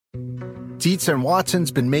Dietz and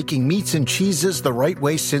Watson's been making meats and cheeses the right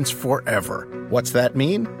way since forever. What's that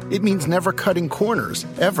mean? It means never cutting corners,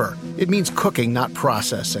 ever. It means cooking, not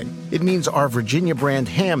processing. It means our Virginia brand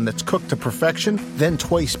ham that's cooked to perfection, then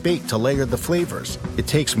twice baked to layer the flavors. It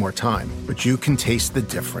takes more time, but you can taste the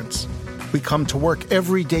difference. We come to work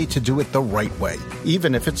every day to do it the right way,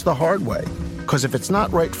 even if it's the hard way. Because if it's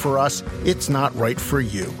not right for us, it's not right for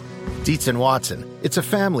you. Dietz and Watson, it's a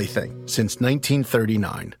family thing since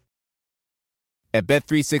 1939. At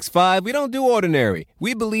Bet365, we don't do ordinary.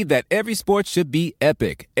 We believe that every sport should be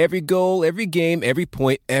epic. Every goal, every game, every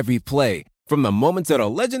point, every play. From the moments that are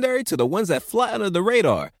legendary to the ones that fly under the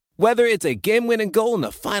radar. Whether it's a game-winning goal in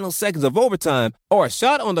the final seconds of overtime or a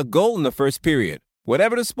shot on the goal in the first period.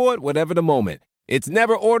 Whatever the sport, whatever the moment. It's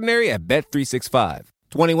never ordinary at Bet365.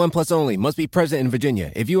 21 plus only. Must be present in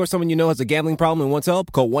Virginia. If you or someone you know has a gambling problem and wants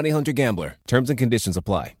help, call 1-800-GAMBLER. Terms and conditions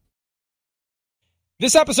apply.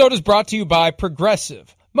 This episode is brought to you by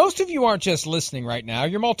Progressive. Most of you aren't just listening right now,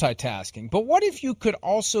 you're multitasking. But what if you could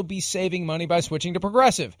also be saving money by switching to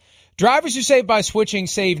Progressive? Drivers who save by switching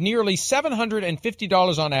save nearly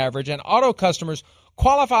 $750 on average, and auto customers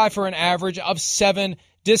qualify for an average of 7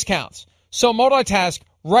 discounts. So multitask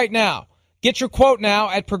right now. Get your quote now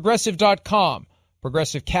at Progressive.com.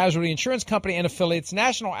 Progressive Casualty Insurance Company and affiliates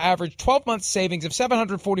national average 12-month savings of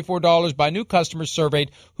 $744 by new customers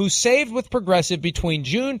surveyed who saved with Progressive between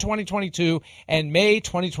June 2022 and May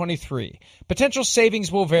 2023. Potential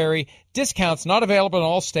savings will vary. Discounts not available in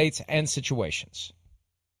all states and situations.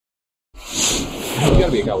 You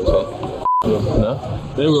gotta be a Cowboys fan.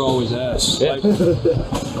 No? They were always ass. Yeah.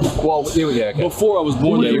 Well, yeah, okay. Before I was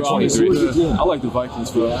born, they were 23. I like the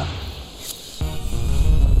Vikings for that.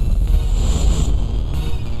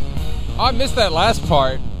 I missed that last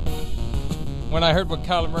part when I heard what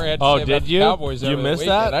Kyler Murray had to say about the Cowboys over the weekend.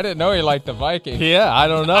 That? I didn't know he liked the Vikings. Yeah, I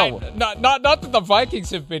don't know. Not that the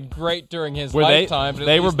Vikings have been great during his lifetime.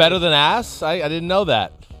 They were better than ass? I didn't know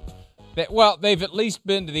that. They've at least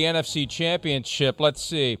been to the NFC Championship. Let's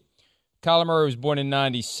see. Kyler Murray was born in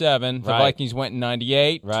 97. The Vikings went in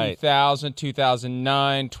 98, 2000,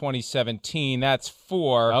 2009, 2017. That's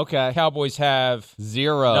 4. Okay. Cowboys have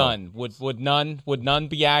 0. None. Would none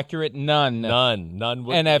be accurate? None. None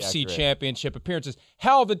would NFC be accurate. Championship appearances.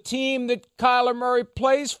 Hell, the team that Kyler Murray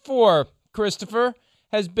plays for, Christopher,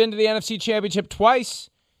 has been to the NFC Championship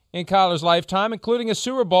twice in Kyler's lifetime, including a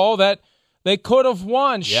Super Bowl that they could have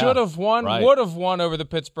won, should have won, would have won over the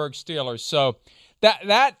Pittsburgh Steelers. So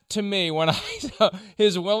that to me, when I saw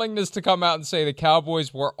his willingness to come out and say the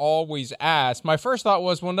Cowboys were always ass, my first thought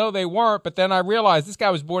was, well, no, they weren't. But then I realized this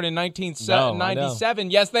guy was born in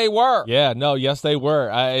 1997. Yes, they were. Yeah, no, yes, they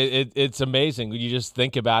were. It's amazing. You just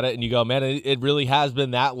think about it and you go, man, it really has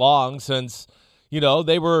been that long since,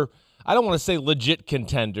 they were, I don't want to say legit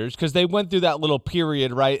contenders because they went through that little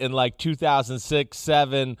period, right, in like 2006,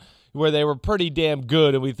 2007, where they were pretty damn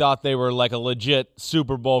good and we thought they were like a legit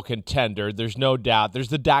Super Bowl contender. There's no doubt. There's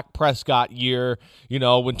the Dak Prescott year,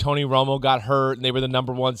 when Tony Romo got hurt and they were the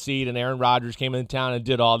number 1 seed and Aaron Rodgers came in town and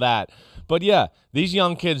did all that. But yeah, these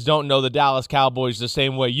young kids don't know the Dallas Cowboys the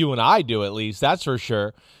same way you and I do, at least. That's for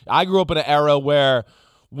sure. I grew up in an era where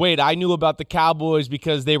I knew about the Cowboys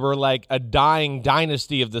because they were like a dying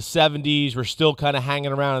dynasty of the 70s. We're still kind of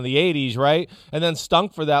hanging around in the 80s, right? And then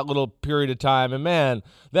stunk for that little period of time. And man,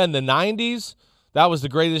 then the 90s, that was the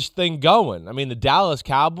greatest thing going. I mean, the Dallas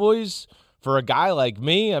Cowboys, for a guy like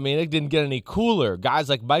me, it didn't get any cooler. Guys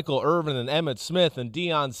like Michael Irvin and Emmitt Smith and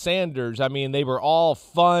Deion Sanders, they were all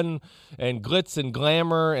fun and glitz and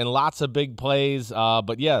glamour and lots of big plays.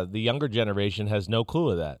 But yeah, the younger generation has no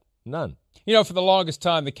clue of that. None. For the longest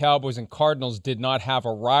time, the Cowboys and Cardinals did not have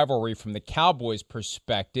a rivalry from the Cowboys'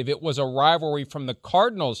 perspective. It was a rivalry from the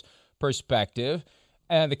Cardinals' perspective,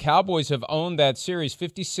 and the Cowboys have owned that series.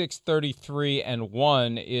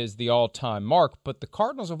 56-33-1 is the all-time mark, but the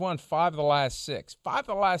Cardinals have won 5 of the last 6. 5 of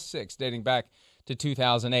the last 6 dating back to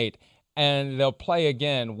 2008, and they'll play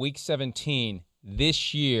again Week 17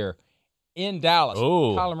 this year in Dallas.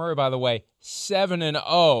 Ooh. Kyler Murray, by the way,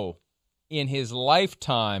 7-0 in his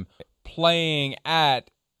lifetime playing at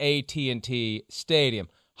AT&T Stadium,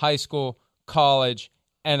 high school, college,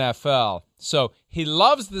 NFL. So he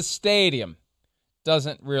loves the stadium,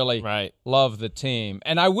 doesn't really love the team.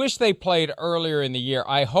 And I wish they played earlier in the year.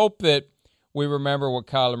 I hope that we remember what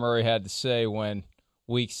Kyler Murray had to say when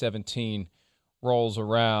Week 17 rolls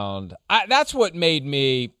around. That's what made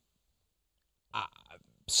me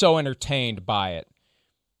so entertained by it.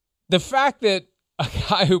 The fact that a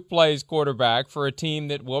guy who plays quarterback for a team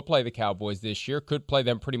that will play the Cowboys this year, could play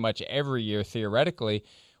them pretty much every year theoretically,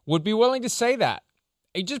 would be willing to say that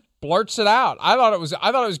he just blurts it out. I thought it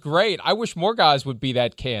was great. I wish more guys would be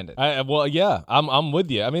that candid. Well, yeah, I'm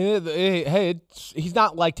with you. I mean, he's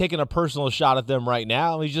not like taking a personal shot at them right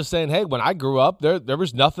now. He's just saying, hey, when I grew up, there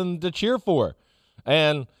was nothing to cheer for.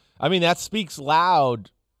 And, I mean, that speaks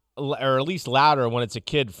loud, or at least louder when it's a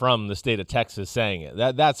kid from the state of Texas saying it.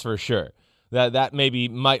 That's for sure. That maybe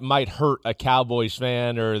might hurt a Cowboys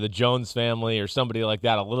fan or the Jones family or somebody like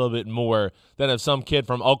that a little bit more than if some kid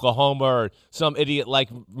from Oklahoma or some idiot like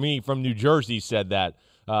me from New Jersey said that.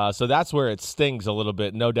 So that's where it stings a little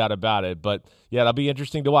bit, no doubt about it. But, yeah, it'll be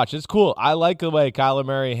interesting to watch. It's cool. I like the way Kyler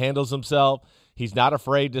Murray handles himself. He's not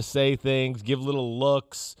afraid to say things, give little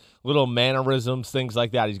looks, little mannerisms, things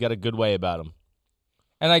like that. He's got a good way about him.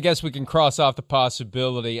 And I guess we can cross off the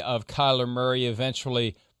possibility of Kyler Murray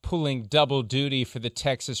eventually pulling double duty for the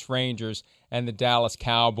Texas Rangers and the Dallas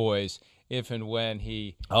Cowboys if and when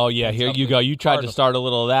he... Oh, yeah, here you go. You tried to start a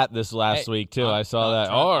little of that this last week, too. I saw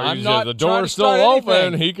that. The door's still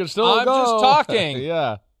open. He can still go. I'm just talking.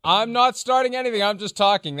 Yeah. I'm not starting anything. I'm just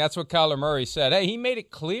talking. That's what Kyler Murray said. Hey, he made it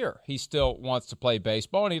clear he still wants to play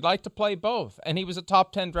baseball, and he'd like to play both. And he was a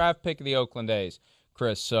top 10 draft pick of the Oakland A's,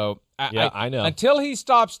 Chris. So I know. Until he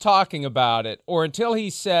stops talking about it, or until he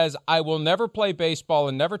says, I will never play baseball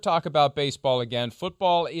and never talk about baseball again,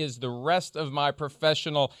 football is the rest of my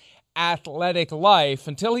professional athletic life,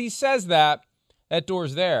 until he says that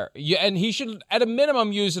door's there. And he should, at a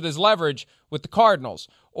minimum, use it as leverage with the Cardinals,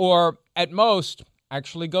 or at most,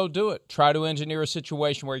 actually go do it. Try to engineer a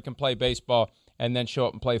situation where you can play baseball and then show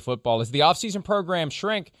up and play football. As the offseason programs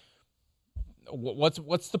shrink,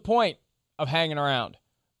 what's the point of hanging around?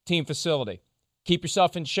 Team facility. Keep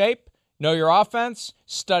yourself in shape. Know your offense.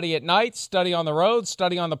 Study at night. Study on the road.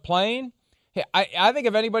 Study on the plane. Hey, I think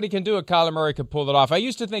if anybody can do it, Kyler Murray could pull it off. I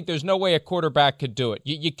used to think there's no way a quarterback could do it.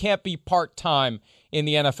 You can't be part-time in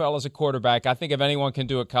the NFL as a quarterback. I think if anyone can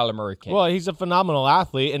do it, Kyler Murray can. Well, he's a phenomenal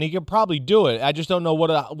athlete, and he can probably do it. I just don't know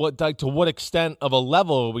to what extent of a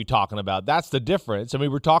level are we talking about. That's the difference. I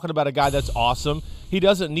mean, we're talking about a guy that's awesome. He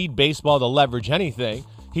doesn't need baseball to leverage anything.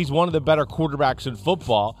 He's one of the better quarterbacks in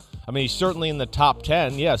football. I mean, he's certainly in the top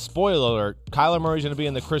 10. Yeah, spoiler alert, Kyler Murray's going to be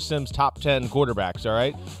in the Chris Simms top 10 quarterbacks, all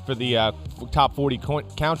right, for the top 40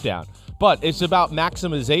 countdown. But it's about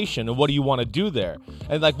maximization and what do you want to do there.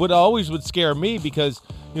 And, like, what always would scare me because,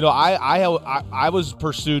 you know, I was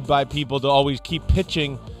pursued by people to always keep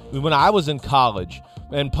pitching when I was in college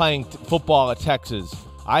and playing football at Texas.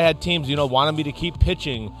 I had teams, you know, wanting me to keep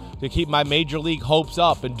pitching, to keep my major league hopes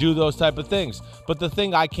up and do those type of things. But the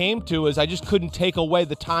thing I came to is I just couldn't take away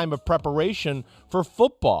the time of preparation for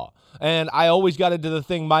football. And I always got into the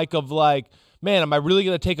thing, Mike, of like, man, am I really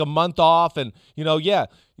going to take a month off? And,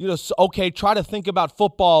 okay, try to think about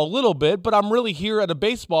football a little bit, but I'm really here at a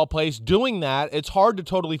baseball place doing that. It's hard to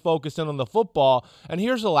totally focus in on the football. And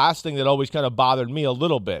here's the last thing that always kind of bothered me a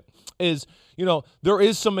little bit is, you know, there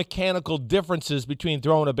is some mechanical differences between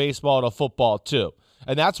throwing a baseball and a football too.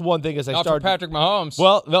 And that's one thing as I started. Not for Patrick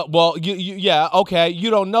Mahomes. Yeah, okay, you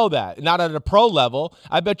don't know that. Not at a pro level.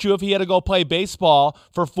 I bet you if he had to go play baseball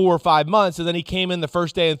for 4 or 5 months and then he came in the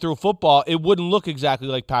first day and threw football, it wouldn't look exactly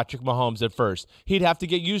like Patrick Mahomes at first. He'd have to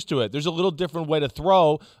get used to it. There's a little different way to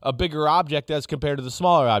throw a bigger object as compared to the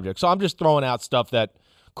smaller object. So I'm just throwing out stuff that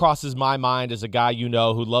crosses my mind as a guy you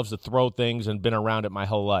know who loves to throw things and been around it my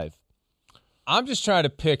whole life. I'm just trying to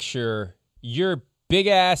picture your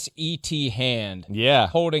big-ass E.T. hand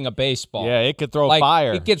holding a baseball. Yeah, it could throw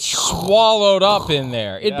fire. It gets swallowed up in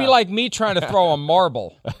there. It'd be like me trying to throw a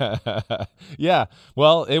marble. Yeah,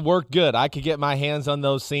 well, it worked good. I could get my hands on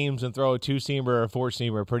those seams and throw a 2-seamer or a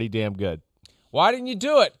 4-seamer pretty damn good. Why didn't you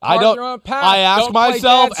do it? I don't. Your own path. I ask don't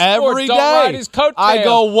myself every Don't day. ride his coattails. I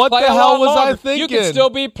go, what play the hell was I thinking? You could still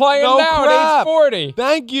be playing now at age 40.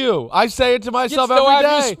 Thank you. I say it to myself you still every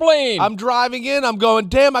have day. Your spleen. I'm driving in. I'm going,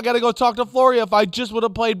 damn, I got to go talk to Florio. If I just would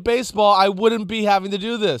have played baseball, I wouldn't be having to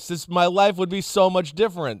do this. My life would be so much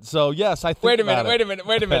different. So, yes, I think Wait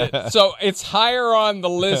a minute. So it's higher on the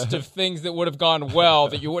list of things that would have gone well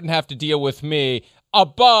that you wouldn't have to deal with me.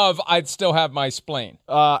 Above, I'd still have my spleen.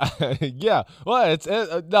 Yeah. Well,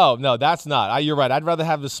 no, that's not. You're right. I'd rather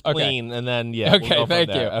have the spleen and then, Okay, we'll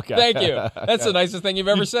thank you. Okay. Thank you. That's the nicest thing you've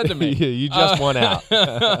ever said to me. You just won out.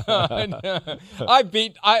 I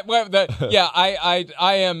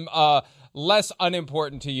am less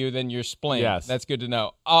unimportant to you than your spleen. Yes. That's good to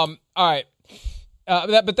know. All right.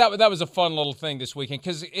 That was a fun little thing this weekend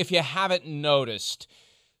because if you haven't noticed,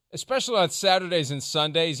 especially on Saturdays and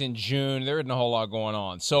Sundays in June, there isn't a whole lot going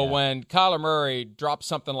on. So when Kyler Murray drops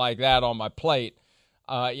something like that on my plate,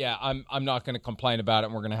 I'm not going to complain about it,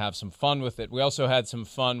 and we're going to have some fun with it. We also had some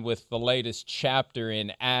fun with the latest chapter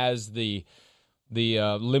in As the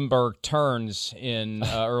Limburger turns in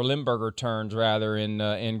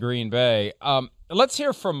Green Bay. Let's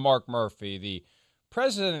hear from Mark Murphy, the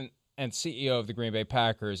president and CEO of the Green Bay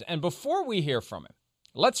Packers. And before we hear from him,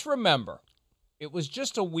 let's remember it was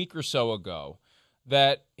just a week or so ago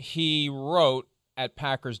that he wrote at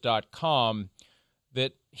Packers.com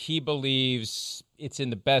that he believes it's in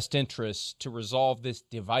the best interest to resolve this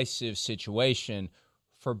divisive situation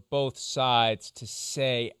for both sides to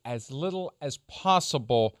say as little as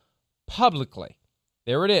possible publicly.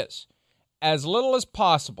 There it is. As little as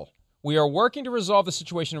possible. We are working to resolve the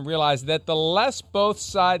situation and realize that the less both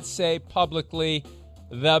sides say publicly,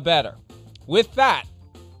 the better. With that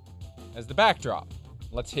as the backdrop,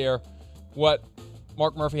 let's hear what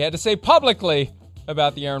Mark Murphy had to say publicly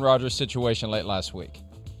about the Aaron Rodgers situation late last week.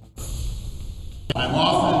 I'm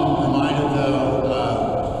often reminded,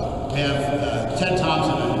 though, Ted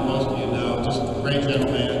Thompson, I think most of you know, just a great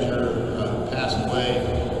general manager, passed away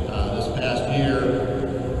this past year.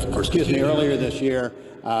 Earlier this year.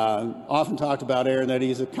 Often talked about Aaron, that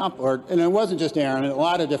he's and it wasn't just Aaron, a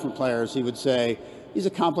lot of different players, he would say, he's a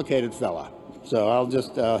complicated fella. So I'll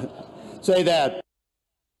just say that.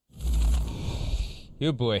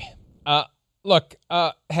 You boy. Look,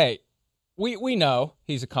 hey, we know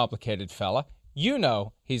he's a complicated fella. You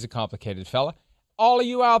know he's a complicated fella. All of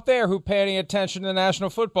you out there who pay any attention to the National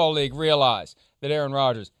Football League realize that Aaron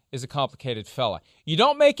Rodgers is a complicated fella. You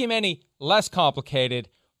don't make him any less complicated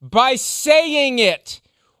by saying it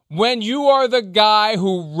when you are the guy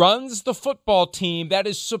who runs the football team that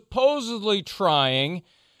is supposedly trying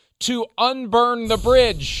to unburn the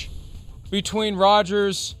bridge between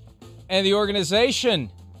Rodgers and the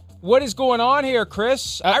organization. What is going on here,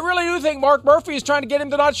 Chris? I really do think Mark Murphy is trying to get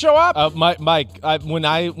him to not show up. Mike, when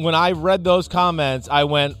I read those comments, I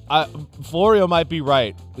went, Florio might be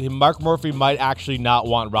right. Mark Murphy might actually not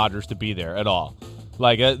want Rodgers to be there at all.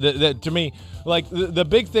 Like, to me, like the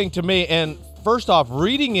big thing to me, and first off,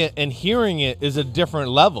 reading it and hearing it is a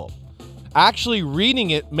different level. Actually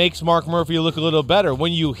reading it makes Mark Murphy look a little better.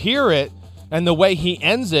 When you hear it and the way he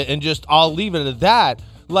ends it and just, I'll leave it at that,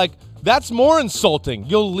 like, that's more insulting.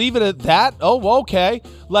 You'll leave it at that? Oh, okay.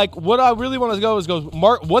 Like, what I really want to go is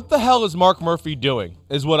Mark, what the hell is Mark Murphy doing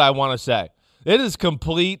is what I want to say. It is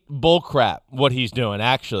complete bullcrap what he's doing,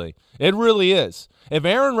 actually. It really is. If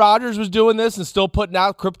Aaron Rodgers was doing this and still putting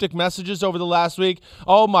out cryptic messages over the last week,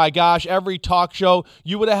 oh my gosh, every talk show,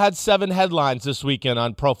 you would have had 7 headlines this weekend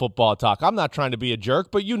on Pro Football Talk. I'm not trying to be a jerk,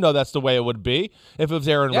 but you know that's the way it would be if it was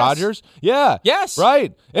Aaron Rodgers. Yeah. Yes.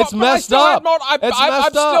 Right. It's messed up. It's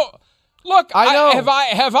messed up. Look, I know.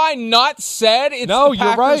 Have I not said it's the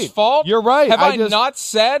Packers' right. fault? You're right. Have I not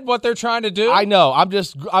said what they're trying to do? I know.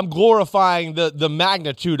 I'm glorifying the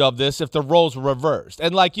magnitude of this if the roles were reversed.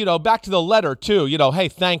 And like, back to the letter too, hey,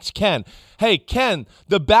 thanks, Ken. Hey, Ken,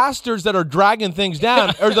 the bastards that are dragging things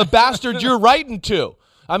down are the bastards you're writing to.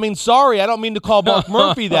 I mean, sorry, I don't mean to call Mark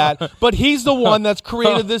Murphy that, but he's the one that's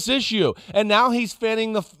created this issue. And now he's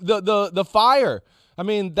fanning the fire. I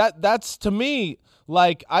mean, that's to me,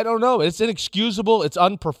 like, I don't know. It's inexcusable. It's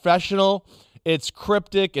unprofessional. It's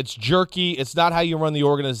cryptic. It's jerky. It's not how you run the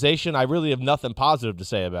organization. I really have nothing positive to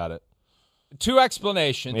say about it. 2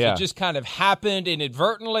 explanations. Yeah. It just kind of happened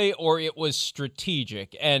inadvertently or it was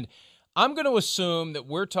strategic. And I'm going to assume that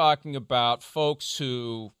we're talking about folks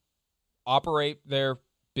who operate their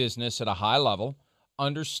business at a high level,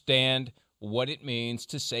 understand what it means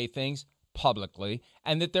to say things publicly,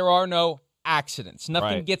 and that there are no accidents.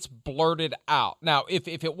 Nothing gets blurted out. Now, if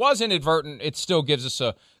it was inadvertent, it still gives us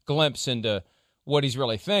a glimpse into what he's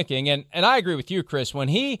really thinking. And I agree with you, Chris. When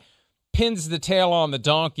he pins the tail on the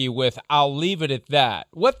donkey with, I'll leave it at that,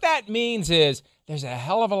 what that means is there's a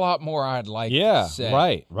hell of a lot more I'd like to say.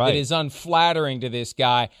 Right. That is unflattering to this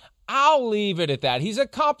guy. I'll leave it at that. He's a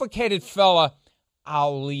complicated fella.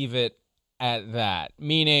 I'll leave it at that.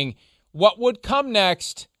 Meaning what would come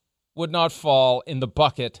next would not fall in the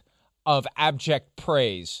bucket of abject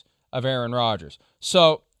praise of Aaron Rodgers.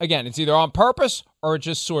 So, again, it's either on purpose or it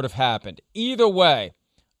just sort of happened. Either way,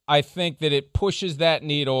 I think that it pushes that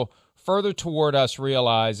needle further toward us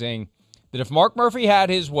realizing that if Mark Murphy had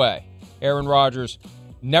his way, Aaron Rodgers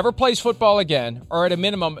never plays football again, or at a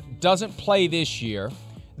minimum doesn't play this year.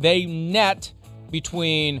 They net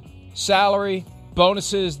between salary,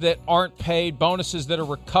 bonuses that aren't paid, bonuses that are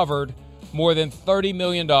recovered, more than $30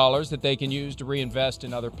 million that they can use to reinvest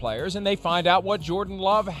in other players, and they find out what Jordan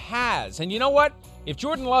Love has. And you know what? If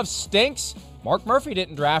Jordan Love stinks, Mark Murphy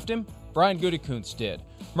didn't draft him. Brian Gutekunst did.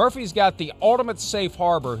 Murphy's got the ultimate safe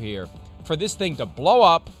harbor here for this thing to blow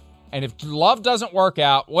up, and if Love doesn't work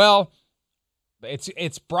out, well,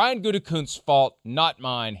 It's Brian Gutekunst's fault, not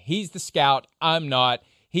mine. He's the scout. I'm not.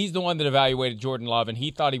 He's the one that evaluated Jordan Love, and he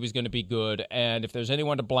thought he was going to be good. And if there's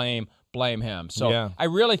anyone to blame him. So I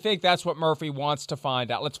really think that's what Murphy wants to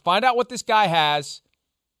find out. Let's find out what this guy has.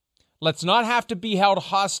 Let's not have to be held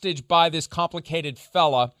hostage by this complicated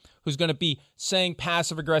fella who's going to be saying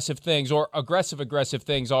passive-aggressive things or aggressive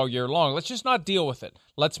things all year long. Let's just not deal with it.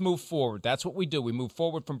 Let's move forward. That's what we do. We move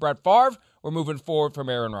forward from Brett Favre. We're moving forward from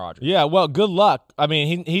Aaron Rodgers. Yeah, well, good luck. I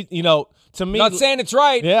mean, he to me. Not saying it's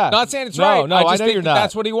right. Yeah. Not saying it's right. No, I just know think you're not.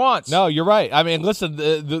 that's what he wants. No, you're right. I mean, listen,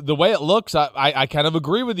 the way it looks, I kind of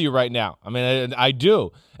agree with you right now. I mean, I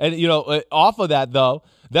do. And, off of that, though,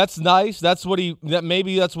 that's nice.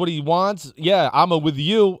 Maybe that's what he wants. Yeah, I'm with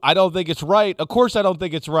you. I don't think it's right. Of course I don't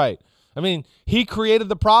think it's right. I mean, he created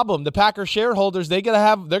the problem. The Packers shareholders, they're gonna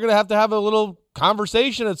have to have a little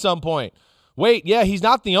conversation at some point. Wait, yeah, he's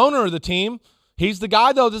not the owner of the team. He's the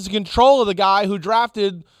guy, though, that's in control of the guy who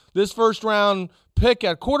drafted this first-round pick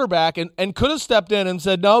at quarterback and could have stepped in and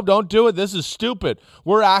said, no, don't do it. This is stupid.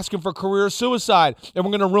 We're asking for career suicide, and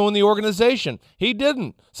we're going to ruin the organization. He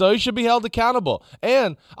didn't, so he should be held accountable.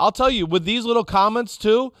 And I'll tell you, with these little comments,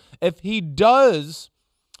 too, if he does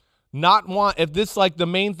not want, if this, like, the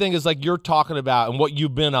main thing is like you're talking about and what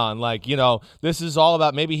you've been on, like, this is all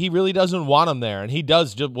about maybe he really doesn't want him there and he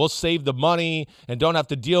does, we'll save the money and don't have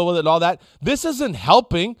to deal with it and all that. This isn't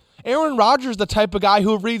helping. Aaron Rodgers, the type of guy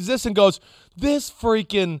who reads this and goes, this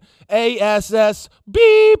freaking ASS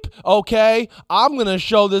beep, okay? I'm going to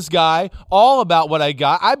show this guy all about what I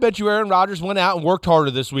got. I bet you Aaron Rodgers went out and worked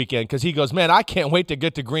harder this weekend because he goes, man, I can't wait to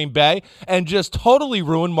get to Green Bay and just totally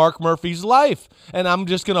ruin Mark Murphy's life. And I'm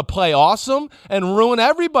just going to play awesome and ruin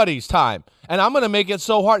everybody's time. And I'm going to make it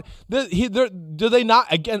so hard. Do they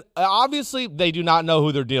not? Again, obviously, they do not know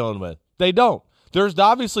who they're dealing with. They don't. There's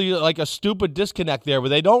obviously like a stupid disconnect there where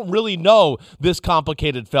they don't really know this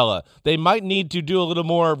complicated fella. They might need to do a little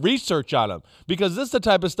more research on him because this is the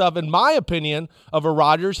type of stuff, in my opinion, of a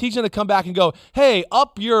Rodgers. He's going to come back and go, hey,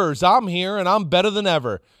 up yours. I'm here and I'm better than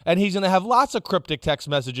ever. And he's going to have lots of cryptic text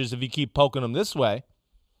messages if you keep poking him this way.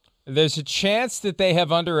 There's a chance that they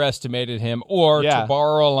have underestimated him, or to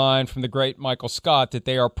borrow a line from the great Michael Scott, that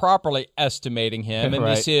they are properly estimating him. And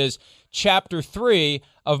This is Chapter 3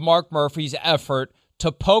 of Mark Murphy's effort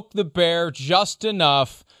to poke the bear just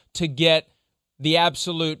enough to get the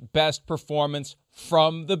absolute best performance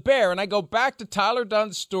from the bear. And I go back to Tyler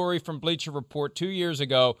Dunn's story from Bleacher Report 2 years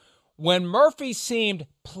ago when Murphy seemed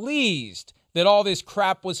pleased that all this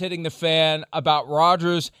crap was hitting the fan about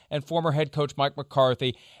Rodgers and former head coach Mike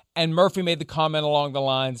McCarthy. And Murphy made the comment along the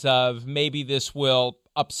lines of maybe this will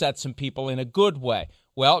upset some people in a good way.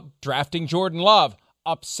 Well, drafting Jordan Love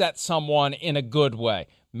upset someone in a good way.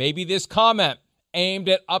 Maybe this comment aimed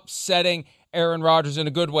at upsetting Aaron Rodgers in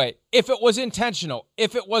a good way. If it was intentional,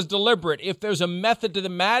 if it was deliberate, if there's a method to the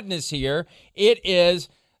madness here, it is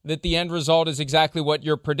that the end result is exactly what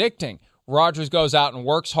you're predicting. Rodgers goes out and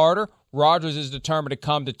works harder. Rodgers is determined to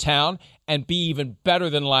come to town and be even better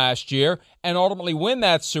than last year and ultimately win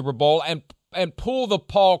that Super Bowl and pull the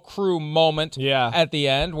Paul Crewe moment at the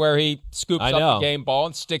end where he scoops up the game ball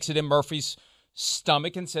and sticks it in Murphy's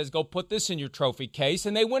stomach and says, go put this in your trophy case.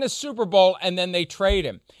 And they win a Super Bowl and then they trade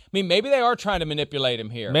him. I mean, maybe they are trying to manipulate him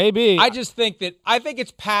here. Maybe. I think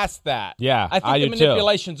it's past that. Yeah, I think the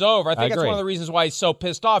manipulation's over. I think that's one of the reasons why he's so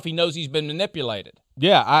pissed off. He knows he's been manipulated.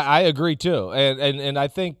 Yeah, I agree too. And I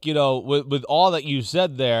think, with all that you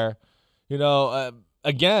said there,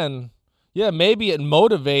 again, maybe it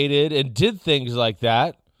motivated and did things like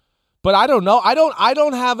that. But I don't know. I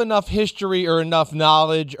don't have enough history or enough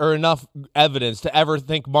knowledge or enough evidence to ever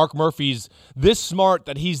think Mark Murphy's this smart,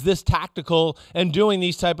 that he's this tactical and doing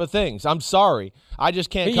these type of things. I'm sorry. I just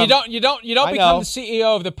can't. You don't become the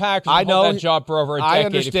CEO of the Packers and hold that job for over a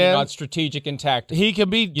decade if you're not strategic and tactical. He can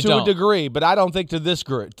be a degree, but I don't think to this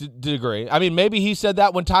degree. I mean, maybe he said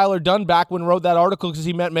that when Tyler Dunn wrote that article because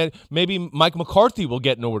he meant maybe Mike McCarthy will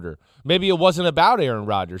get an order. Maybe it wasn't about Aaron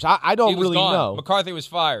Rodgers. I don't really know. McCarthy was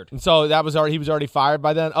fired. And so he was already fired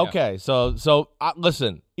by then? Okay, so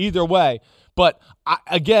listen, either way. But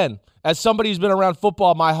again, as somebody who's been around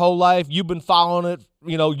football my whole life, you've been following it,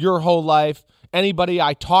 your whole life, anybody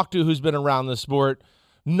I talk to who's been around the sport,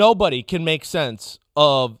 nobody can make sense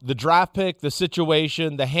of the draft pick, the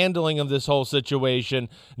situation, the handling of this whole situation,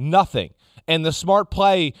 nothing. And the smart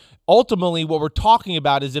play, ultimately what we're talking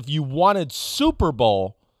about is if you wanted Super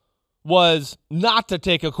Bowl, was not to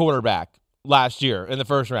take a quarterback last year in the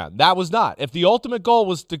first round. That was not. If the ultimate goal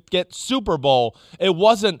was to get Super Bowl, it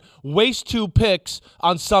wasn't waste 2 picks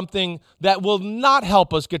on something that will not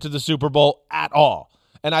help us get to the Super Bowl at all.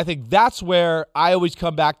 And I think that's where I always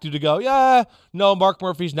come back to go, yeah, no, Mark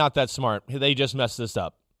Murphy's not that smart. They just messed this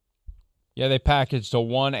up. Yeah, they packaged a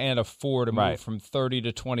 1 and a 4 to move Right. from 30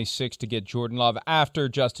 to 26 to get Jordan Love after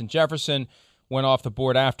Justin Jefferson went off the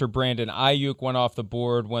board, after Brandon Ayuk went off the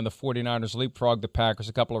board when the 49ers leapfrogged the Packers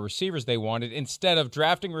a couple of receivers they wanted. Instead of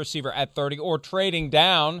drafting a receiver at 30 or trading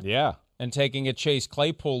down Yeah. and taking a Chase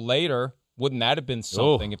Claypool later, wouldn't that have been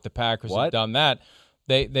something if the Packers had done that?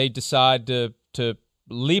 They decide to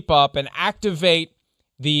leap up and activate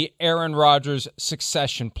the Aaron Rodgers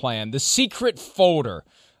succession plan, the secret folder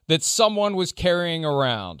that someone was carrying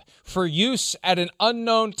around for use at an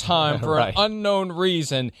unknown time for Right. an unknown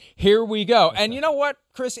reason. Here we go. And you know what,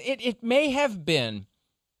 Chris? It may have been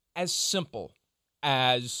as simple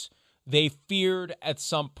as they feared at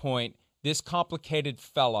some point this complicated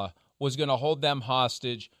fella was going to hold them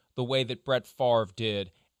hostage the way that Brett Favre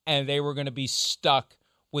did, and they were going to be stuck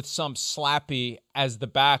with some slappy as the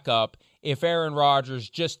backup if Aaron Rodgers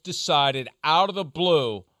just decided out of the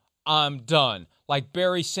blue, I'm done. Like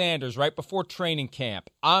Barry Sanders right before training camp.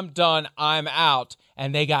 I'm done. I'm out.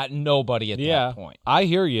 And they got nobody at that point. I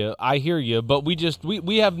hear you. But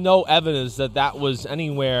we have no evidence that was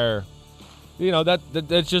anywhere.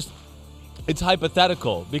 That's just, it's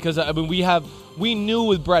hypothetical because I mean we knew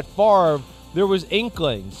with Brett Favre there was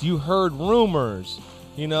inklings. You heard rumors.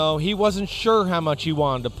 He wasn't sure how much he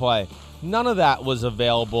wanted to play. None of that was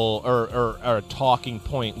available or a talking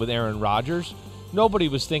point with Aaron Rodgers. Nobody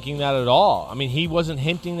was thinking that at all. I mean, he wasn't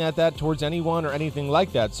hinting at that towards anyone or anything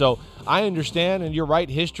like that. So I understand, and you're right,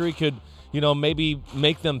 history could, maybe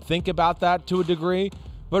make them think about that to a degree.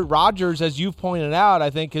 But Rodgers, as you've pointed out, I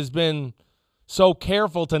think has been so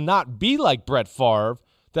careful to not be like Brett Favre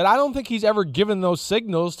that I don't think he's ever given those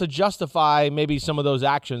signals to justify maybe some of those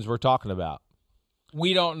actions we're talking about.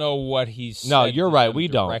 We don't know what he's said. No, you're right. We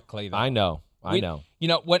directly, don't. I know.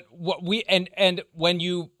 When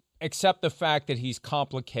you accept the fact that he's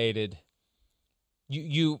complicated,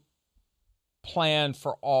 you plan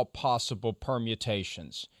for all possible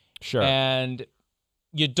permutations. Sure. And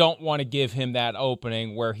you don't want to give him that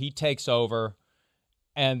opening where he takes over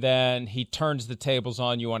and then he turns the tables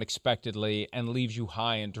on you unexpectedly and leaves you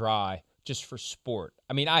high and dry just for sport.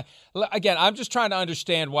 I mean, I'm just trying to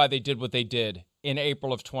understand why they did what they did in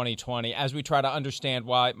April of 2020 as we try to understand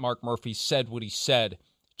why Mark Murphy said what he said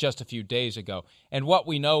just a few days ago. And what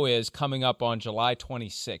we know is coming up on July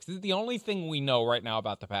 26th. This is the only thing we know right now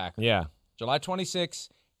about the Packers. Yeah. July 26th,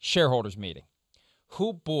 shareholders meeting.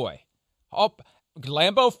 Boy. Oh,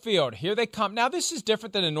 Lambeau Field, here they come. Now, this is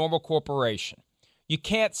different than a normal corporation. You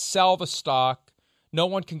can't sell the stock. No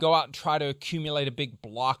one can go out and try to accumulate a big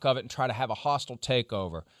block of it and try to have a hostile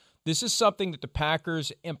takeover. This is something that the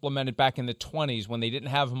Packers implemented back in the 20s when they didn't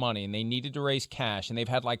have money and they needed to raise cash, and they've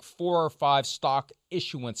had like 4 or 5 stock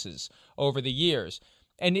issuances over the years.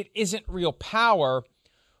 And it isn't real power,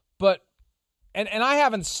 but and I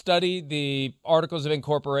haven't studied the articles of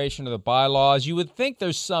incorporation or the bylaws. You would think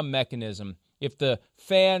there's some mechanism if the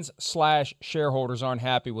fans/shareholders aren't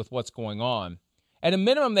happy with what's going on. At a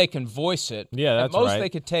minimum, they can voice it. Yeah, that's At most, right. they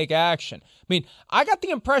could take action. I mean, I got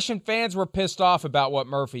the impression fans were pissed off about what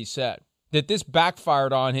Murphy said, that this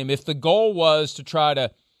backfired on him. If the goal was to try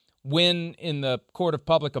to win in the court of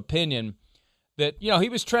public opinion, that, he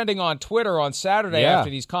was trending on Twitter on Saturday after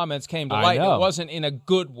these comments came to light. And it wasn't in a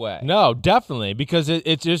good way. No, definitely, because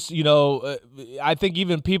it's just, I think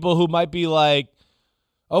even people who might be like,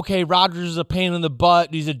 okay, Rodgers is a pain in the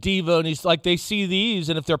butt, he's a diva, and he's like, they see these,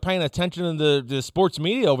 and if they're paying attention in the sports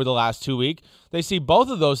media over the last 2 weeks, they see both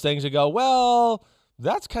of those things and go, well,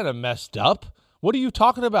 that's kind of messed up. What are you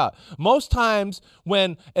talking about? Most times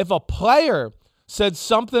if a player said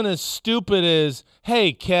something as stupid as,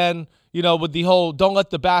 hey, Ken, with the whole don't let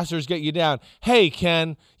the bastards get you down. Hey,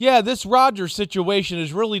 Ken, yeah, this Rodgers situation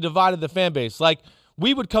has really divided the fan base. Like,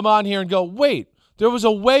 we would come on here and go, wait, there was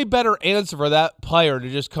a way better answer for that player to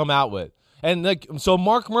just come out with. And so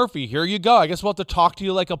Mark Murphy, here you go. I guess we'll have to talk to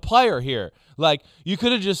you like a player here. Like, you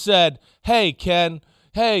could have just said, hey, Ken,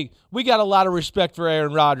 hey, we got a lot of respect for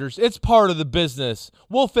Aaron Rodgers. It's part of the business.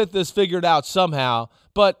 We'll fit this figured out somehow.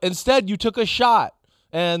 But instead, you took a shot.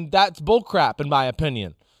 And that's bullcrap, in my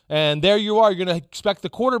opinion. And there you are. You're going to expect the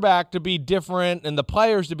quarterback to be different and the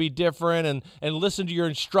players to be different and listen to your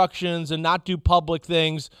instructions and not do public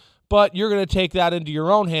things. But you're going to take that into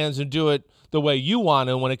your own hands and do it the way you want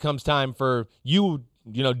to when it comes time for you,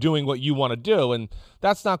 doing what you want to do. And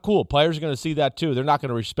that's not cool. Players are going to see that too. They're not going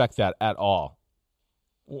to respect that at all.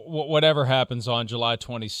 Whatever happens on July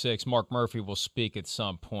 26th, Mark Murphy will speak at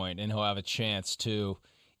some point, and he'll have a chance to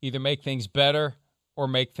either make things better or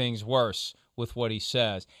make things worse with what he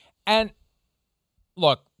says. And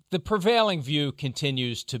Look, the prevailing view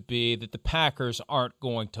continues to be that the Packers aren't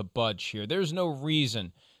going to budge here. There's no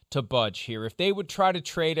reason to budge here. If they would try to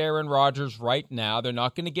trade Aaron Rodgers right now, they're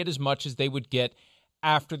not going to get as much as they would get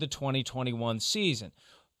after the 2021 season.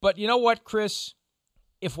 But you know what, Chris?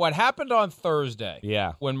 If what happened on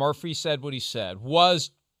Thursday, when Murphy said what he said,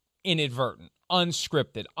 was inadvertent,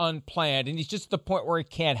 unscripted, unplanned, and he's just at the point where he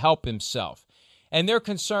can't help himself, and they're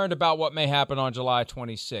concerned about what may happen on July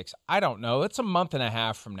 26th, I don't know. It's a month and a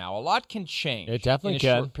half from now. A lot can change It definitely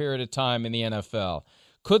in a short period of time in the NFL.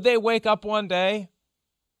 Could they wake up one day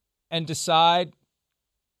and decide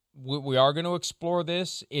we are going to explore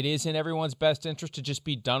this? It is in everyone's best interest to just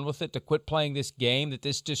be done with it, to quit playing this game, that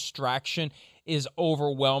this distraction is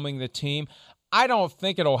overwhelming the team. I don't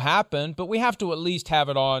think it'll happen, but we have to at least have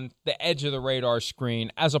it on the edge of the radar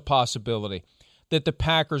screen as a possibility that the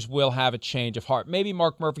Packers will have a change of heart. Maybe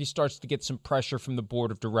Mark Murphy starts to get some pressure from the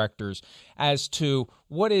board of directors as to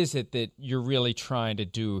what is it that you're really trying to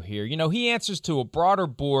do here. You know, he answers to a broader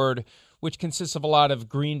board, which consists of a lot of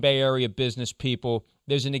Green Bay area business people.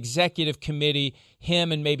 There's an executive committee,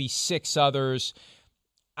 him and maybe 6 others.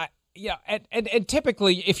 And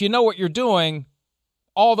typically, if you know what you're doing,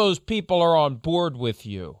 all those people are on board with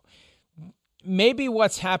you. Maybe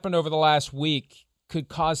what's happened over the last week could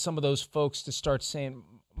cause some of those folks to start saying,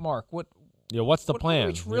 Mark, what's the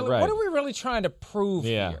plan? What are we really trying to prove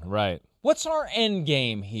here? Yeah, right. What's our end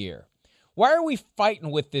game here? Why are we fighting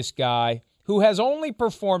with this guy who has only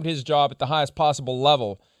performed his job at the highest possible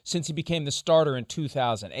level since he became the starter in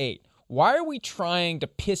 2008? Why are we trying to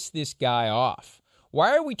piss this guy off?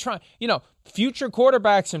 Why are we trying? Future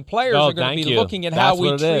quarterbacks and players are going to be looking at how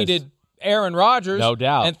we treated Aaron Rodgers, no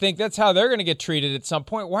doubt, and think that's how they're going to get treated at some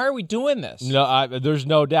point. Why are we doing this? No, there's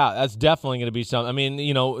no doubt. That's definitely going to be something. I mean,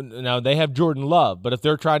 now they have Jordan Love, but if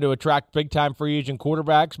they're trying to attract big-time free agent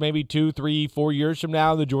quarterbacks, maybe 2, 3, 4 years from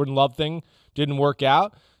now, the Jordan Love thing didn't work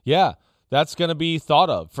out, that's going to be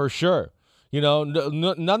thought of for sure.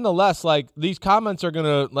 Nonetheless, like, these comments are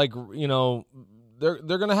going to,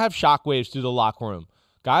 they're going to have shockwaves through the locker room.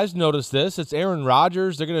 Guys notice this. It's Aaron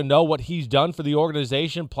Rodgers. They're going to know what he's done for the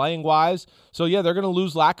organization playing-wise. So, they're going to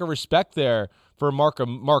lose lack of respect there for Mark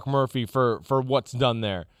Murphy for what's done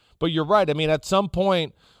there. But you're right. I mean, at some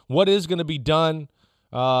point, what is going to be done,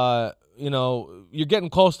 you're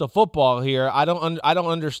getting close to football here. I don't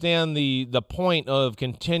understand the point of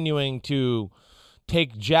continuing to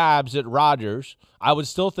take jabs at Rodgers. I would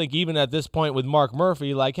still think even at this point with Mark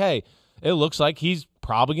Murphy, like, hey, it looks like he's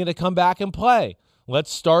probably going to come back and play.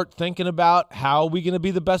 Let's start thinking about how we're going to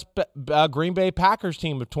be the best Green Bay Packers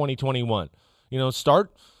team of 2021.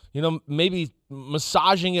 Start, maybe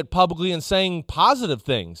massaging it publicly and saying positive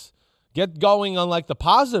things. Get going on, like, the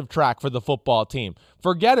positive track for the football team.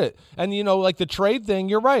 Forget it. And, like the trade thing,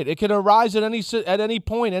 you're right. It can arise at any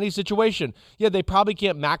point, any situation. Yeah, they probably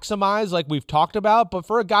can't maximize like we've talked about, but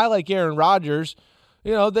for a guy like Aaron Rodgers,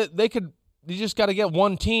 they could – you just got to get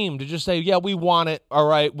one team to just say, yeah, we want it. All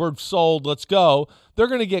right, we're sold. Let's go. They're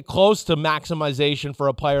going to get close to maximization for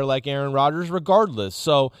a player like Aaron Rodgers regardless.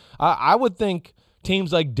 So I would think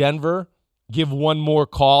teams like Denver give one more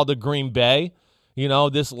call to Green Bay,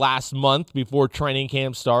 this last month before training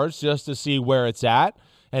camp starts just to see where it's at,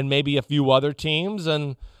 and maybe a few other teams,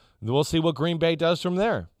 and we'll see what Green Bay does from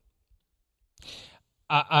there.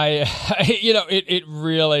 It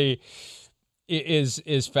really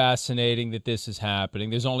is fascinating that this is happening.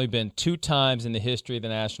 There's only been 2 times in the history of the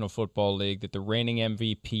National Football League that the reigning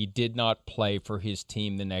MVP did not play for his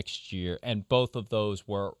team the next year, and both of those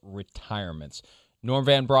were retirements. Norm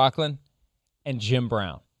Van Brocklin and Jim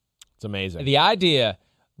Brown. It's amazing. The idea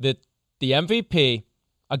that the MVP,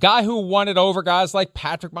 a guy who won it over guys like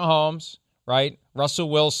Patrick Mahomes, right? Russell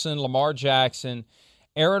Wilson, Lamar Jackson,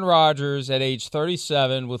 Aaron Rodgers at age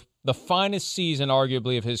 37 with the finest season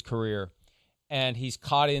arguably of his career, and he's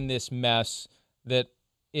caught in this mess that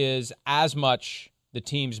is as much the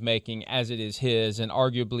team's making as it is his, and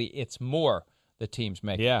arguably it's more the team's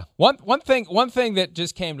making. Yeah. One thing that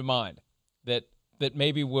just came to mind that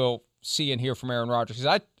maybe we'll see and hear from Aaron Rodgers,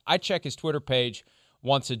 because I check his Twitter page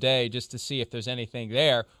once a day just to see if there's anything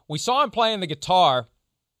there. We saw him playing the guitar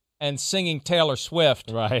and singing Taylor Swift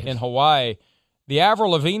in Hawaii. The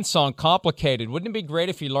Avril Lavigne song, Complicated. Wouldn't it be great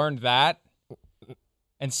if he learned that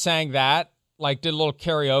and sang that? Like, did a little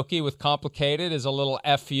karaoke with Complicated as a little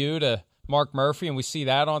FU to Mark Murphy, and we see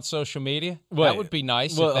that on social media. Wait, that would be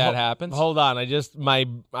nice if that happens. Hold on, I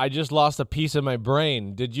just lost a piece of my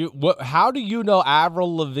brain. How do you know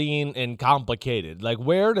Avril Lavigne and Complicated? Like,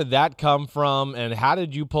 where did that come from, and how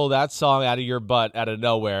did you pull that song out of your butt out of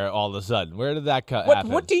nowhere all of a sudden? Where did that happen?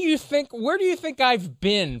 What do you think? Where do you think I've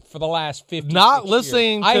been for the last 50 years? Not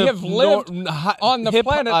listening to I have lived on the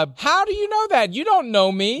planet. How do you know that? You don't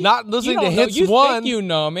know me. Not listening to Hits you One. Think you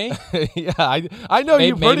know me. Yeah, I know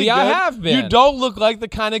you pretty good. Maybe I have been. You don't look like the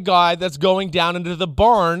kind of guy that's going down into the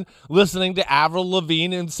barn listening to Avril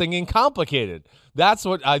Lavigne and singing Complicated. That's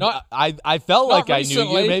what I felt like I knew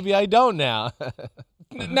you. Maybe I don't now.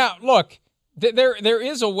 Now, look, there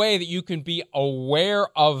is a way that you can be aware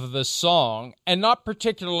of the song and not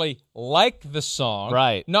particularly like the song.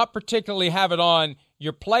 Right. Not particularly have it on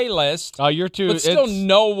your playlist. Oh, you're too. But still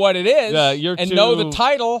know what it is. Know the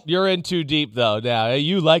title. You're in too deep though. Now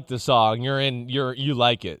you like the song. You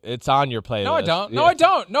like it. It's on your playlist. No, I don't. No, I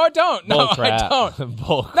don't. No, I don't. No, I don't.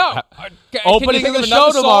 Bull crap. No. Opening of the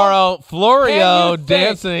show tomorrow. Florio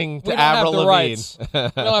dancing to Avril Lavigne. We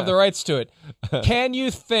don't have the rights to it. Can you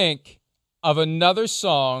think of another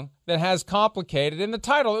song that has Complicated in the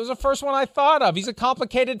title? It was the first one I thought of. He's a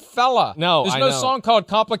complicated fella. There's no song called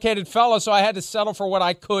Complicated Fella, so I had to settle for what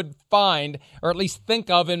I could find, or at least think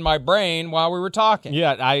of in my brain while we were talking.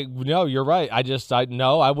 Yeah, you're right.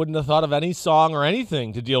 I wouldn't have thought of any song or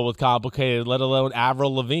anything to deal with Complicated, let alone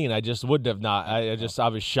Avril Lavigne. I just would have not. I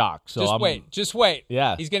was shocked. So Just wait.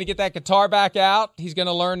 Yeah. He's going to get that guitar back out. He's going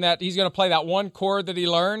to learn that. He's going to play that one chord that he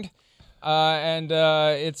learned. They're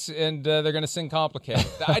going to sing Complicated.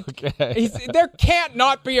 Okay. There can't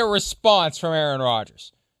not be a response from Aaron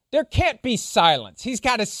Rodgers. There can't be silence. He's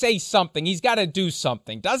got to say something. He's got to do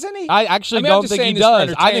something, doesn't he? I don't think he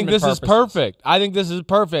does. I think this is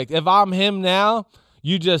perfect. If I'm him now,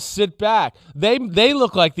 you just sit back. They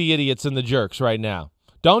look like the idiots and the jerks right now.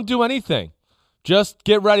 Don't do anything. Just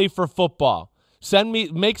get ready for football.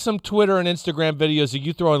 Make some Twitter and Instagram videos of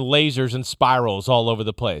you throwing lasers and spirals all over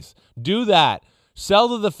the place. Do that. Sell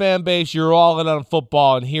to the fan base you're all in on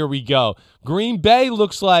football, and here we go. Green Bay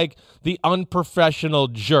looks like the unprofessional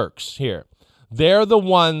jerks here. They're the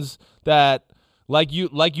ones that, like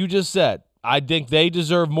you just said, I think they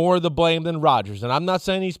deserve more of the blame than Rodgers. And I'm not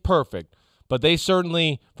saying he's perfect, but they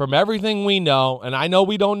certainly, from everything we know, and I know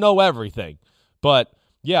we don't know everything, but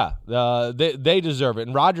yeah, they deserve it.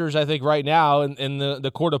 And Rodgers, I think right now, in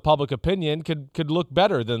the court of public opinion, could look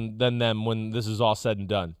better than them when this is all said and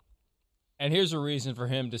done. And here's a reason for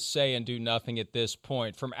him to say and do nothing at this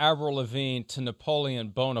point. From Avril Lavigne to Napoleon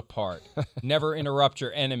Bonaparte, never interrupt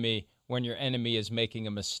your enemy when your enemy is making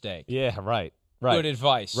a mistake. Yeah, right. Good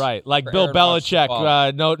advice. Right. Like Bill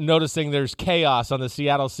Belichick noticing there's chaos on the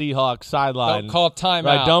Seattle Seahawks sideline. Don't call timeout.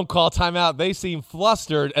 Right, don't call timeout. They seem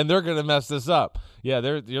flustered, and they're going to mess this up. Yeah,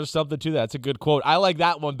 there's something to that. It's a good quote. I like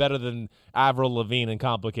that one better than Avril Lavigne and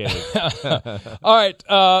Complicated. All right.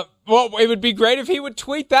 Well, it would be great if he would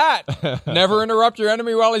tweet that. Never interrupt your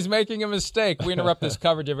enemy while he's making a mistake. We interrupt this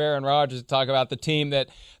coverage of Aaron Rodgers to talk about the team that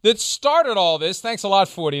started all this. Thanks a lot,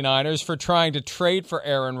 49ers, for trying to trade for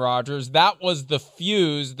Aaron Rodgers. That was the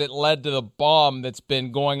fuse that led to the bomb that's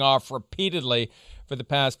been going off repeatedly for the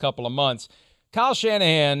past couple of months. Kyle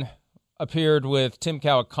Shanahan appeared with Tim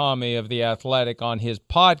Kawakami of The Athletic on his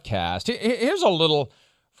podcast. Here's a little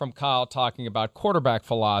from Kyle talking about quarterback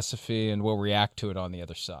philosophy, and we'll react to it on the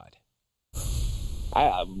other side.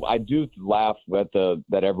 I do laugh at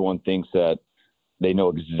that everyone thinks that they know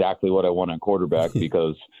exactly what I want on quarterback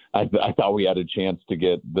because I thought we had a chance to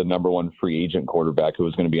get the number one free agent quarterback who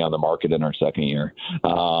was going to be on the market in our second year.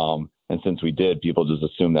 And since we did, people just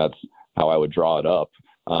assume that's how I would draw it up,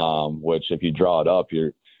 which if you draw it up,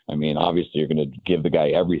 obviously you're going to give the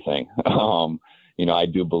guy everything. I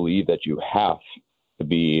do believe that you have to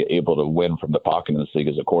be able to win from the pocket in this league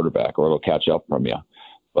as a quarterback, or it'll catch up from you.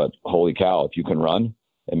 But holy cow, if you can run,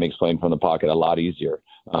 it makes playing from the pocket a lot easier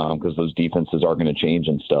because those defenses are going to change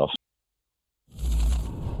and stuff.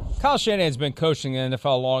 Kyle Shanahan's been coaching the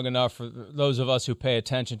NFL long enough for those of us who pay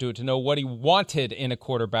attention to it to know what he wanted in a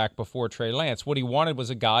quarterback before Trey Lance. What he wanted was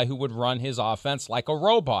a guy who would run his offense like a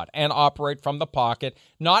robot and operate from the pocket,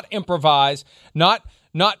 not improvise, not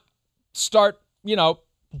start,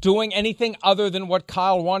 doing anything other than what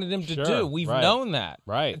Kyle wanted him to do. We've known that.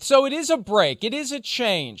 Right. So it is a break. It is a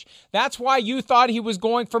change. That's why you thought he was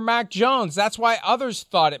going for Mac Jones. That's why others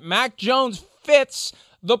thought it. Mac Jones fits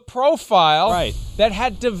the profile that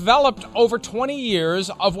had developed over 20 years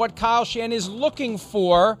of what Kyle Shanahan is looking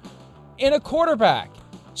for in a quarterback.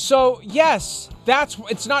 So yes, that's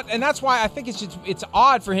why I think it's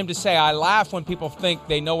odd for him to say I laugh when people think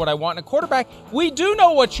they know what I want in a quarterback. We do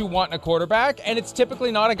know what you want in a quarterback, and it's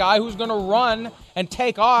typically not a guy who's going to run and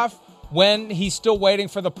take off when he's still waiting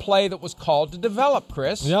for the play that was called to develop,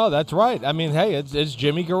 Chris. No, that's right. I mean, hey, it's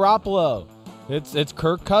Jimmy Garoppolo. It's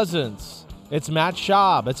Kirk Cousins. It's Matt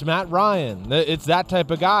Schaub. It's Matt Ryan. It's that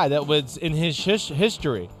type of guy that was in his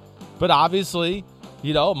history. But obviously,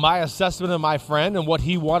 my assessment of my friend and what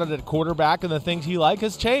he wanted at quarterback and the things he liked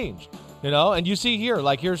has changed. And you see here,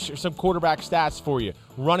 here's some quarterback stats for you.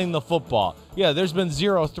 Running the football. Yeah, there's been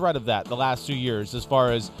zero threat of that the last 2 years as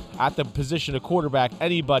far as at the position of quarterback,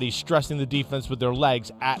 anybody stressing the defense with their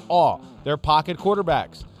legs at all. They're pocket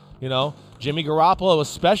quarterbacks. Jimmy Garoppolo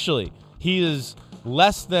especially. He is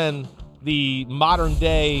less than the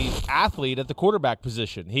modern-day athlete at the quarterback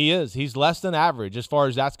position. He's less than average as far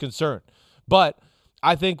as that's concerned. But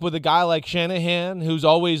I think with a guy like Shanahan, who's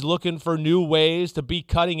always looking for new ways to be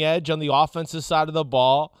cutting edge on the offensive side of the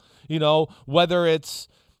ball, whether it's,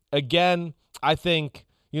 again, I think,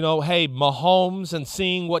 hey, Mahomes and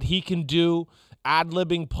seeing what he can do,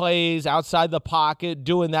 ad-libbing plays outside the pocket,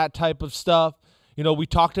 doing that type of stuff. We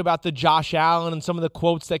talked about the Josh Allen and some of the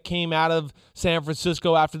quotes that came out of San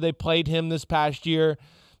Francisco after they played him this past year.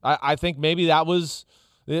 I think maybe that was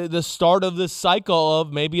the start of this cycle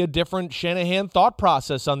of maybe a different Shanahan thought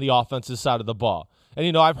process on the offensive side of the ball.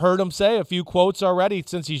 And, I've heard him say a few quotes already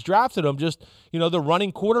since he's drafted him, just, the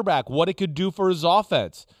running quarterback, what it could do for his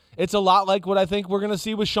offense. It's a lot like what I think we're going to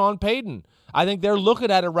see with Sean Payton. I think they're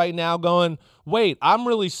looking at it right now going, wait, I'm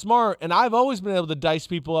really smart, and I've always been able to dice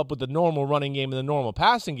people up with the normal running game and the normal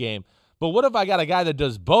passing game. But what if I got a guy that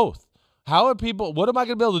does both? What am I going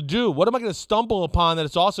to be able to do? What am I going to stumble upon that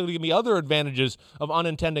it's also going to give me other advantages of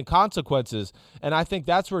unintended consequences? And I think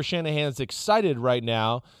that's where Shanahan's excited right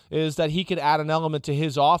now, is that he could add an element to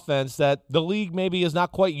his offense that the league maybe is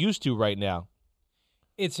not quite used to right now.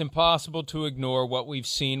 It's impossible to ignore what we've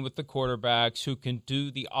seen with the quarterbacks who can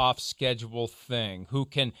do the off-schedule thing, who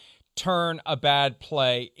can turn a bad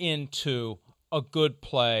play into a good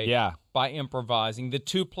play by improvising. The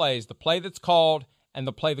two plays, the play that's called and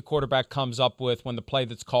the play the quarterback comes up with when the play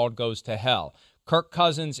that's called goes to hell. Kirk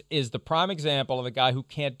Cousins is the prime example of a guy who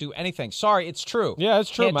can't do anything. Sorry, it's true. Yeah, it's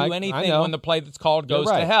true, Can't Mike. do anything when the play that's called goes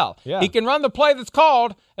right. to hell. Yeah. He can run the play that's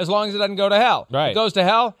called as long as it doesn't go to hell. Right. If it goes to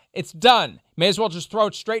hell, it's done. May as well just throw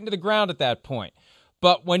it straight into the ground at that point.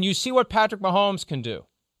 But when you see what Patrick Mahomes can do,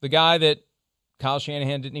 the guy that Kyle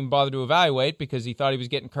Shanahan didn't even bother to evaluate because he thought he was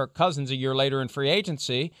getting Kirk Cousins a year later in free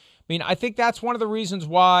agency, I think that's one of the reasons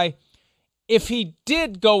why, if he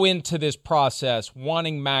did go into this process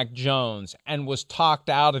wanting Mac Jones and was talked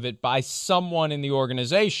out of it by someone in the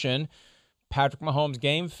organization, Patrick Mahomes'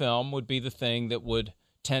 game film would be the thing that would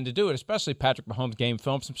tend to do it, especially Patrick Mahomes' game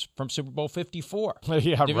film from Super Bowl 54. Yeah,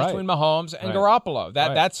 difference right. between Mahomes and Right. Garoppolo.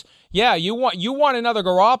 That's you want another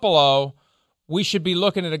Garoppolo, we should be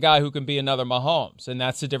looking at a guy who can be another Mahomes, and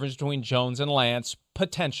that's the difference between Jones and Lance,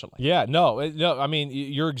 potentially. Yeah, no,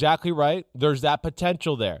 you're exactly right. There's that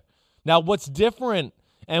potential there. Now, what's different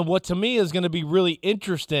and what to me is going to be really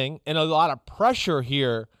interesting and a lot of pressure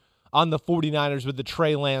here on the 49ers with the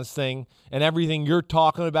Trey Lance thing and everything you're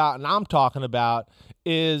talking about and I'm talking about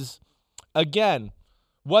is, again,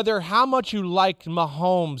 whether how much you like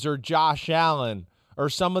Mahomes or Josh Allen or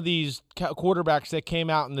some of these quarterbacks that came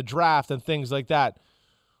out in the draft and things like that,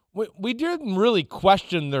 we didn't really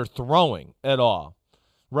question their throwing at all,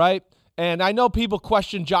 right? And I know people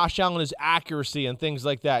question Josh Allen's accuracy and things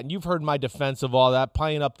like that, and you've heard my defense of all that,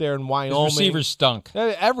 playing up there in Wyoming. His receivers stunk.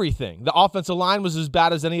 Everything. The offensive line was as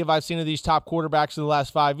bad as any of I've seen of these top quarterbacks in the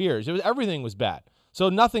last 5 years. Everything was bad. So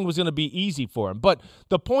nothing was going to be easy for him. But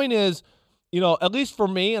the point is, at least for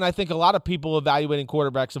me, and I think a lot of people evaluating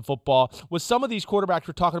quarterbacks in football, with some of these quarterbacks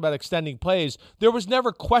we're talking about extending plays, there was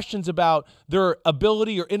never questions about their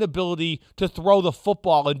ability or inability to throw the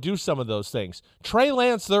football and do some of those things. Trey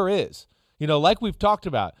Lance, there is. Like we've talked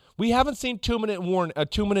about, we haven't seen a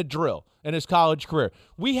 2-minute drill in his college career.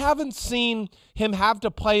 We haven't seen him have to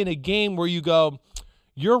play in a game where you go,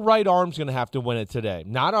 your right arm's going to have to win it today.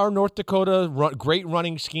 Not our North Dakota great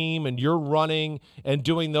running scheme and you're running and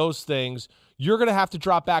doing those things. You're going to have to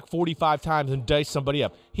drop back 45 times and dice somebody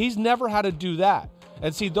up. He's never had to do that.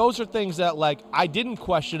 And see, those are things that I didn't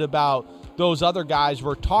question about those other guys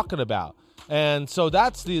we're talking about. And so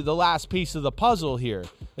that's the last piece of the puzzle here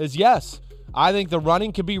is, yes, I think the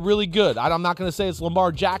running could be really good. I'm not going to say it's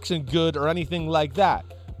Lamar Jackson good or anything like that.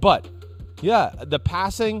 But, yeah, the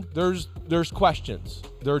passing, there's questions.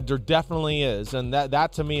 There definitely is, and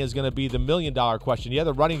that to me is going to be the $1 million question. Yeah,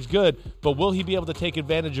 the running's good, but will he be able to take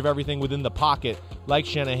advantage of everything within the pocket, like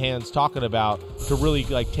Shanahan's talking about, to really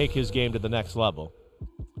take his game to the next level?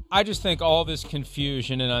 I just think all this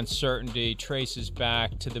confusion and uncertainty traces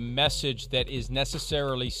back to the message that is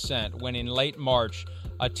necessarily sent when in late March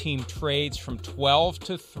a team trades from 12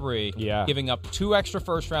 to 3, giving up 2 extra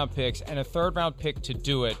first-round picks and a third-round pick to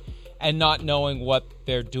do it, and not knowing what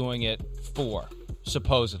they're doing it for,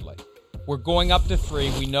 supposedly. We're going up to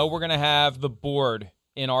 3. We know we're going to have the board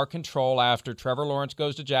in our control after Trevor Lawrence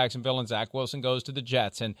goes to Jacksonville and Zach Wilson goes to the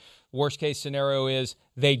Jets. And worst-case scenario is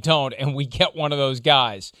they don't, and we get one of those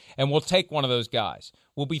guys. And we'll take one of those guys.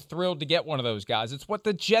 We'll be thrilled to get one of those guys. It's what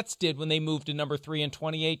the Jets did when they moved to number 3 in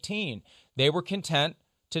 2018. They were content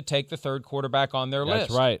to take the third quarterback on their list.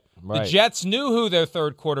 That's right. The Jets knew who their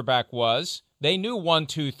third quarterback was. They knew 1,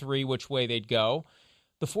 2, 3 which way they'd go.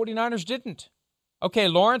 The 49ers didn't. Okay,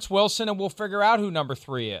 Lawrence, Wilson, and we'll figure out who number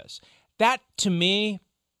 3 is. That, to me,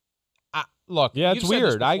 look. Yeah, it's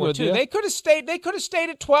weird. I agree with you. They could have stayed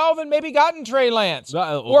at 12 and maybe gotten Trey Lance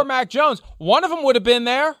or Mac Jones. One of them would have been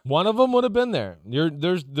there. One of them would have been there.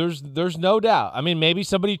 There's no doubt. I mean, maybe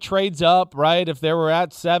somebody trades up, right? If they were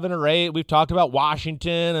at 7 or 8, we've talked about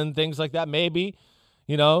Washington and things like that. Maybe,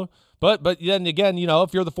 But then again,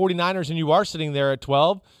 if you're the 49ers and you are sitting there at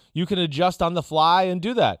 12, you can adjust on the fly and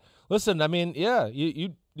do that. Listen, I mean,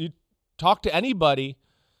 you talk to anybody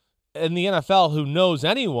in the NFL who knows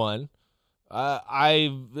anyone.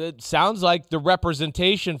 It sounds like the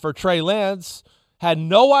representation for Trey Lance had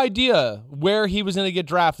no idea where he was going to get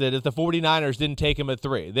drafted if the 49ers didn't take him at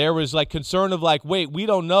 3. There was concern of wait, we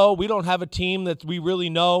don't know. We don't have a team that we really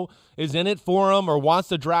know is in it for him or wants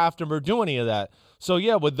to draft him or do any of that. So,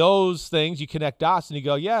 yeah, with those things, you connect dots and you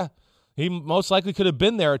go, yeah, he most likely could have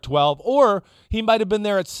been there at 12, or he might have been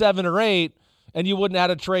there at 7 or 8, and you wouldn't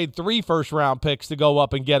have to trade 3 first-round picks to go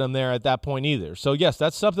up and get him there at that point either. So, yes,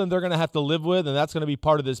 that's something they're going to have to live with, and that's going to be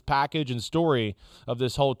part of this package and story of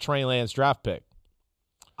this whole Trey Lance draft pick.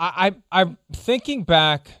 I'm thinking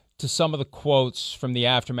back to some of the quotes from the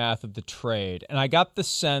aftermath of the trade, and I got the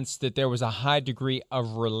sense that there was a high degree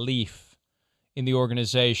of relief in the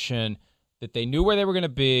organization that they knew where they were going to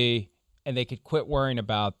be and they could quit worrying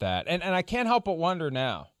about that. And I can't help but wonder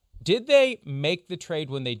now, did they make the trade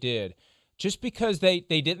when they did just because they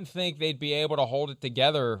didn't think they'd be able to hold it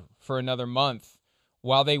together for another month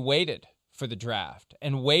while they waited for the draft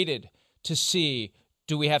and waited to see,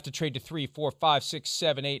 do we have to trade to 3, 4, 5, 6,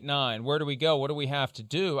 7, 8, 9? Where do we go? What do we have to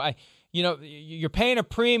do? You're paying a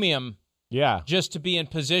premium just to be in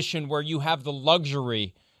position where you have the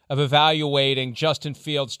luxury of evaluating Justin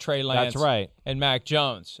Fields, Trey Lance, and Mac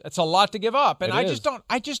Jones. It's a lot to give up. And I don't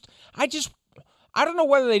know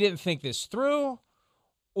whether they didn't think this through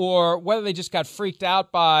or whether they just got freaked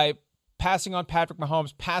out by passing on Patrick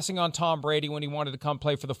Mahomes, passing on Tom Brady when he wanted to come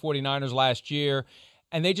play for the 49ers last year,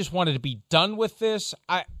 and they just wanted to be done with this.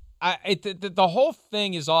 The whole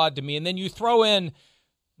thing is odd to me. And then you throw in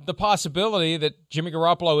the possibility that Jimmy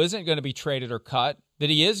Garoppolo isn't going to be traded or cut, that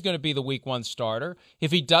he is going to be the week 1 starter.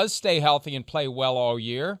 If he does stay healthy and play well all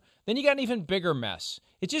year, then you got an even bigger mess.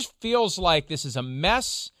 It just feels like this is a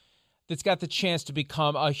mess that's got the chance to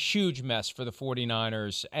become a huge mess for the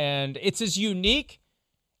 49ers. And it's as unique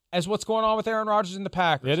as what's going on with Aaron Rodgers and the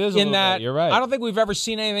Packers. It is in that. You're right. I don't think we've ever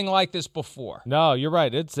seen anything like this before. No, you're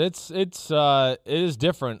right. It is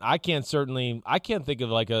different. I can't think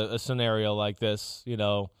of a scenario like this.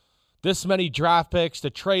 This many draft picks to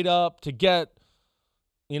trade up to get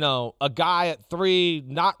a guy at 3,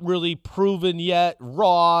 not really proven yet,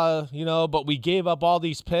 raw, but we gave up all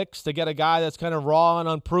these picks to get a guy that's kind of raw and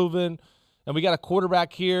unproven. And we got a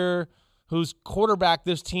quarterback here who's quarterbacked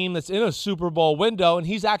this team that's in a Super Bowl window, and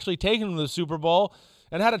he's actually taken them to the Super Bowl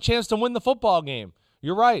and had a chance to win the football game.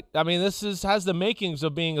 You're right. I mean, this has the makings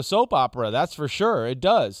of being a soap opera. That's for sure. It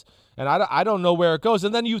does. And I don't know where it goes.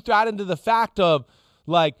 And then you add into the fact of,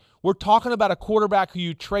 we're talking about a quarterback who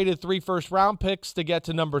you traded 3 first-round picks to get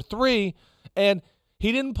to number 3, and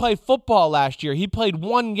he didn't play football last year. He played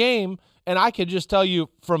 1 game, and I can just tell you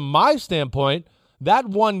from my standpoint, that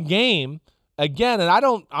 1 game, again, and I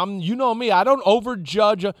don't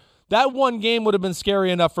overjudge. That 1 game would have been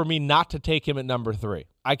scary enough for me not to take him at number 3.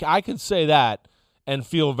 I can say that and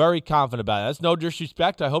feel very confident about it. That's no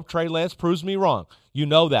disrespect. I hope Trey Lance proves me wrong. You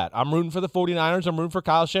know that. I'm rooting for the 49ers. I'm rooting for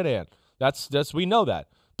Kyle Shanahan. We know that.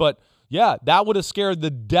 But, yeah, that would have scared the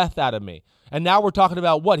death out of me. And now we're talking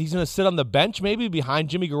about what? He's going to sit on the bench maybe behind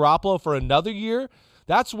Jimmy Garoppolo for another year?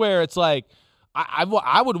 That's where it's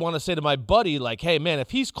I would want to say to my buddy, like, hey, man,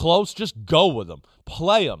 if he's close, just go with him.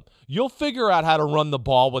 Play him. You'll figure out how to run the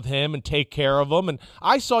ball with him and take care of him. And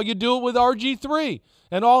I saw you do it with RG3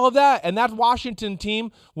 and all of that. And that Washington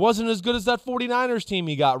team wasn't as good as that 49ers team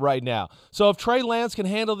you got right now. So if Trey Lance can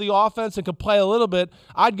handle the offense and can play a little bit,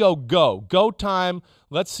 I'd go. Go time.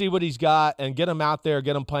 Let's see what he's got and get him out there,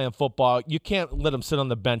 get him playing football. You can't let him sit on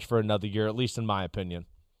the bench for another year, at least in my opinion.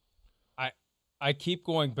 I keep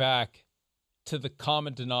going back to the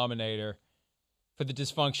common denominator for the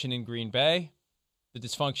dysfunction in Green Bay, the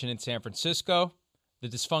dysfunction in San Francisco, the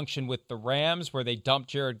dysfunction with the Rams where they dumped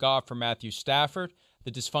Jared Goff for Matthew Stafford,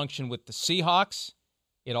 the dysfunction with the Seahawks.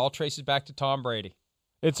 It all traces back to Tom Brady.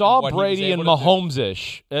 It's all Brady and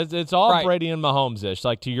Mahomes-ish. It's all right. Brady and Mahomes-ish,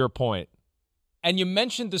 like to your point. And you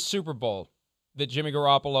mentioned the Super Bowl that Jimmy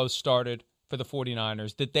Garoppolo started for the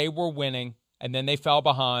 49ers, that they were winning, and then they fell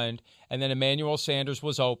behind, and then Emmanuel Sanders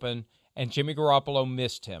was open, and Jimmy Garoppolo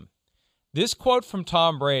missed him. This quote from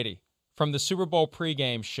Tom Brady from the Super Bowl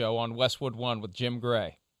pregame show on Westwood One with Jim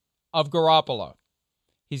Gray of Garoppolo.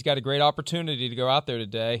 He's got a great opportunity to go out there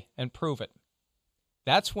today and prove it.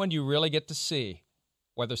 That's when you really get to see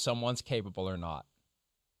whether someone's capable or not.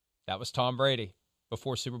 That was Tom Brady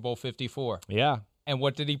before Super Bowl 54. Yeah. And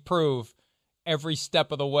what did he prove every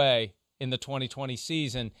step of the way in the 2020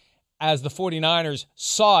 season as the 49ers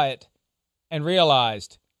saw it and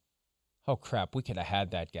realized, oh, crap, we could have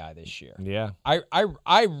had that guy this year. Yeah.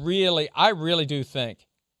 I really do think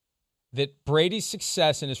that Brady's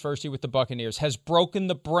success in his first year with the Buccaneers has broken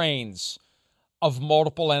the brains of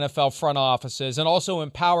multiple NFL front offices and also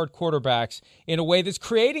empowered quarterbacks in a way that's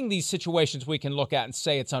creating these situations we can look at and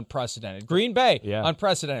say it's unprecedented. Green Bay,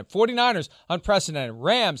 unprecedented. 49ers, unprecedented.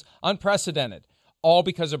 Rams, unprecedented. All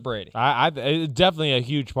because of Brady. Definitely a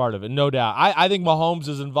huge part of it, no doubt. I think Mahomes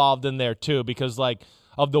is involved in there too because, like,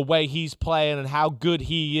 of the way he's playing and how good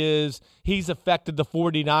he is. He's affected the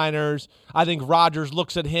 49ers. I think Rodgers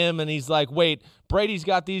looks at him and he's like, wait, Brady's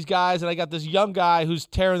got these guys and I got this young guy who's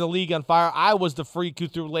tearing the league on fire. I was the freak who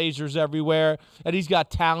threw lasers everywhere, and he's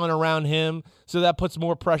got talent around him, so that puts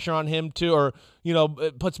more pressure on him too, or, you know,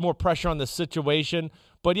 it puts more pressure on the situation.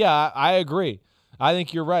 But, yeah, I agree. I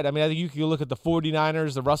think you're right. I mean, I think you can look at the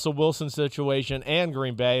 49ers, the Russell Wilson situation, and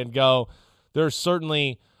Green Bay and go, there's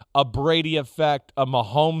certainly a Brady effect, a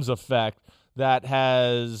Mahomes effect that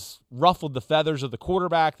has ruffled the feathers of the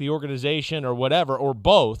quarterback, the organization, or whatever, or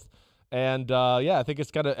both. And I think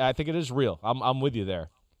it is real. I'm with you there.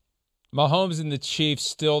 Mahomes and the Chiefs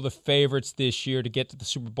still the favorites this year to get to the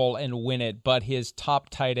Super Bowl and win it, but his top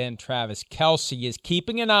tight end, Travis Kelce, is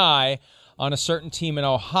keeping an eye on a certain team in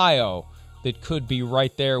Ohio that could be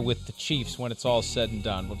right there with the Chiefs when it's all said and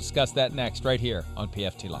done. We'll discuss that next right here on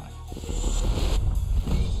PFT Live.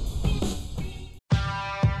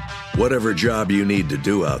 Whatever job you need to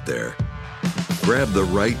do out there, grab the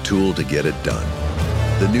right tool to get it done.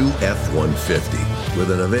 The new F-150 with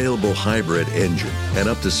an available hybrid engine and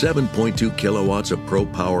up to 7.2 kilowatts of Pro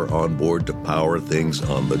Power on board to power things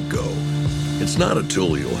on the go. It's not a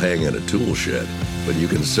tool you'll hang in a tool shed, but you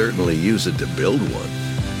can certainly use it to build one.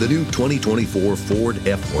 The new 2024 Ford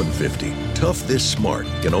F-150. Tough this smart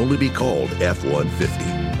can only be called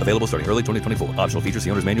F-150. Available starting early 2024. Optional features, the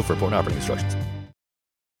owner's manual for important operating instructions.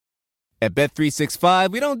 At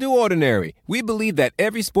Bet365, we don't do ordinary. We believe that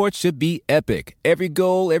every sport should be epic. Every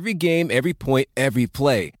goal, every game, every point, every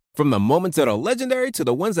play. From the moments that are legendary to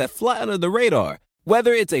the ones that fly under the radar.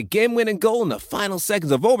 Whether it's a game-winning goal in the final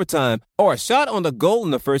seconds of overtime or a shot on the goal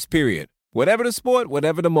in the first period. Whatever the sport,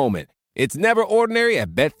 whatever the moment. It's never ordinary at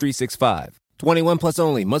Bet365. 21 plus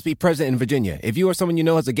only. Must be present in Virginia. If you or someone you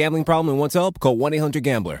know has a gambling problem and wants help, call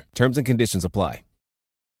 1-800-GAMBLER. Terms and conditions apply.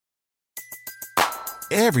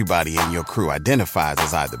 Everybody in your crew identifies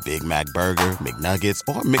as either Big Mac Burger, McNuggets,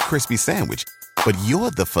 or McCrispy Sandwich. But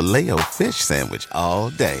you're the Filet-O-Fish Sandwich all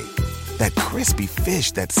day. That crispy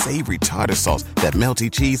fish, that savory tartar sauce, that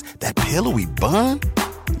melty cheese, that pillowy bun.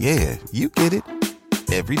 Yeah, you get it.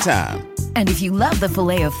 Every time. And if you love the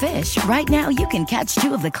Filet-O-Fish, right now you can catch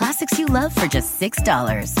two of the classics you love for just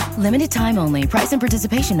 $6. Limited time only. Price and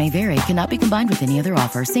participation may vary. Cannot be combined with any other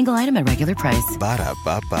offer. Single item at regular price.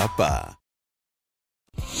 Ba-da-ba-ba-ba.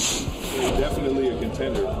 It's definitely a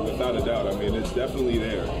contender, without a doubt. I mean, it's definitely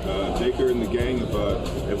there. Baker and the gang have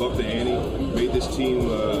upped the ante, made this team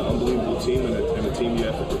an unbelievable team and a team you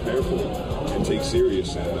have to prepare for and take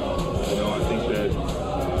serious. And, I think that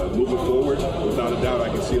moving forward, without a doubt, I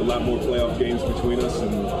can see a lot more playoff games between us.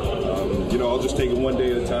 And, I'll just take it one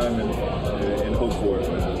day at a time and hope for it.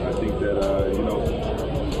 And I think that,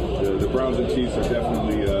 the Browns and Chiefs are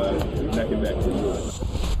definitely neck and neck for you.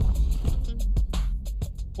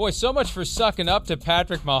 Boy, so much for sucking up to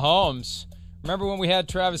Patrick Mahomes. Remember when we had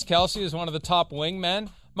Travis Kelce as one of the top wingmen?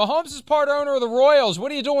 Mahomes is part owner of the Royals.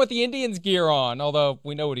 What are you doing with the Indians gear on? Although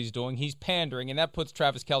we know what he's doing. He's pandering, and that puts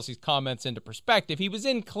Travis Kelce's comments into perspective. He was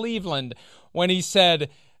in Cleveland when he said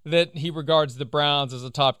that he regards the Browns as a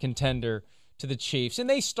top contender to the Chiefs, and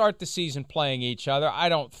they start the season playing each other. I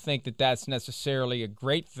don't think that that's necessarily a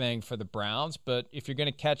great thing for the Browns, but if you're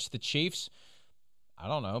going to catch the Chiefs, I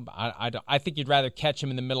don't know. I think you'd rather catch them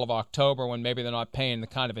in the middle of October when maybe they're not paying the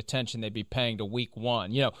kind of attention they'd be paying to week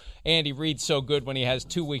one. You know, Andy Reid's so good when he has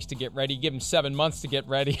 2 weeks to get ready. Give him 7 months to get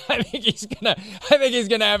ready. I think he's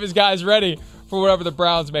gonna have his guys ready for whatever the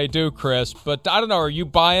Browns may do, Chris. But I don't know. Are you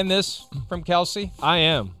buying this from Kelce? I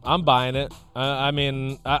am. I'm buying it.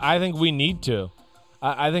 I think we need to.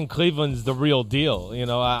 I think Cleveland's the real deal. You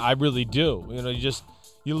know, I really do. You know,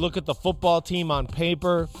 you look at the football team on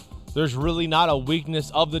paper. There's really not a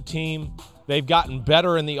weakness of the team. They've gotten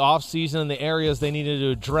better in the offseason in the areas they needed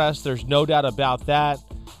to address. There's no doubt about that.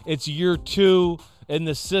 It's year 2 in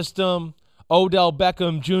the system. Odell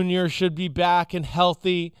Beckham Jr. should be back and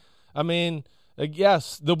healthy. I mean,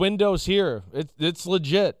 yes, the window's here. It's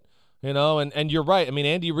legit, you know, and you're right. I mean,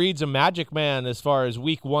 Andy Reid's a magic man as far as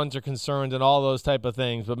week ones are concerned and all those type of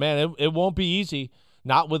things. But, man, it won't be easy.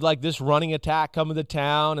 Not with like this running attack coming to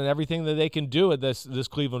town and everything that they can do with this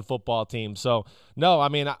Cleveland football team. So no, I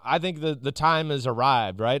mean I think the time has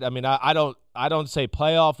arrived, right? I mean I don't say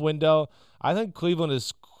playoff window. I think Cleveland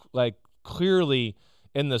is like clearly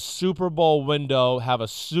in the Super Bowl window, have a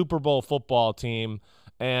Super Bowl football team,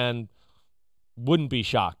 and wouldn't be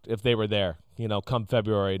shocked if they were there, you know, come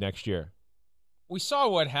February next year. We saw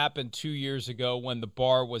what happened 2 years ago when the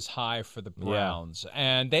bar was high for the Browns,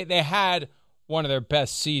 and they had one of their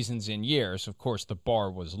best seasons in years. Of course, the bar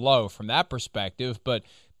was low from that perspective, but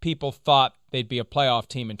people thought they'd be a playoff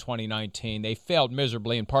team in 2019. They failed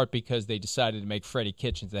miserably, in part because they decided to make Freddie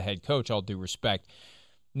Kitchens the head coach, all due respect.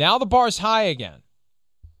 Now the bar's high again.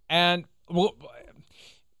 And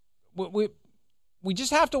we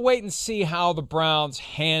just have to wait and see how the Browns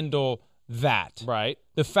handle that. Right.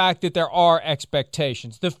 The fact that there are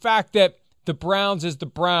expectations. The fact that the Browns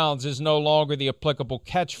is no longer the applicable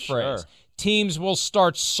catchphrase. Sure. Teams will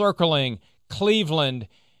start circling Cleveland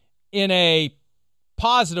in a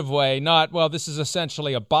positive way, not, well, this is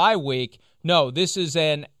essentially a bye week. No, this is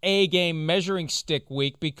an A-game measuring stick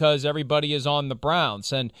week because everybody is on the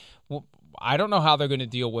Browns. And I don't know how they're going to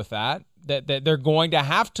deal with that. That they're going to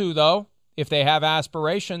have to, though, if they have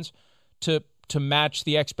aspirations, to match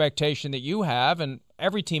the expectation that you have. And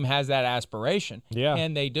every team has that aspiration. Yeah.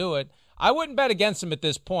 And they do it. I wouldn't bet against them at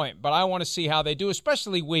this point, but I want to see how they do,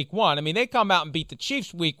 especially week one. I mean, they come out and beat the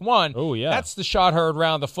Chiefs week one. Oh, yeah. That's the shot heard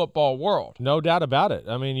around the football world. No doubt about it.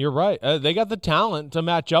 I mean, you're right. They got the talent to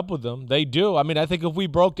match up with them. They do. I mean, I think if we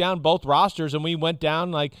broke down both rosters and we went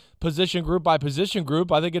down like position group by position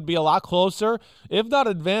group, I think it'd be a lot closer, if not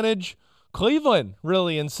advantage Cleveland,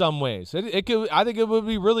 really, in some ways. I think it would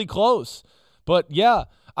be really close. But, yeah.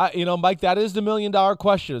 Mike, that is the $1 million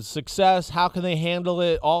question. Success, how can they handle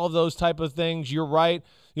it, all of those type of things. You're right.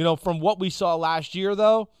 You know, from what we saw last year,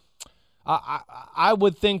 though, I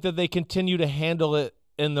would think that they continue to handle it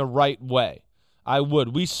in the right way. I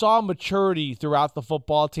would. We saw maturity throughout the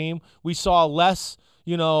football team. We saw less,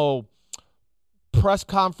 press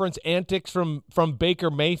conference antics from Baker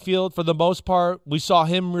Mayfield for the most part. We saw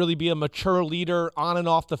him really be a mature leader on and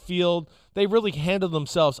off the field. They really handled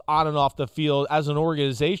themselves on and off the field as an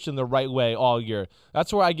organization the right way all year.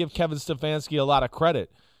 That's where I give Kevin Stefanski a lot of credit,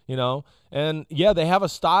 And, yeah, they have a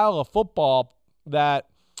style of football that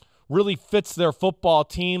really fits their football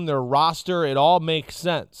team, their roster. It all makes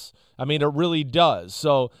sense. I mean, it really does.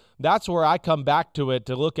 So that's where I come back to it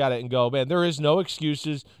to look at it and go, man, there is no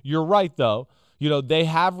excuses. You're right, though. They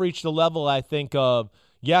have reached a level, I think, of,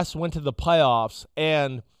 yes, went to the playoffs,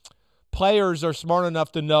 and players are smart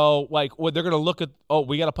enough to know, like, what they're going to look at,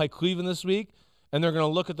 we got to play Cleveland this week, and they're going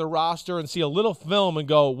to look at the roster and see a little film and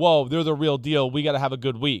go, whoa, they're the real deal. We got to have a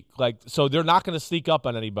good week. So they're not going to sneak up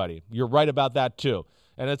on anybody. You're right about that, too.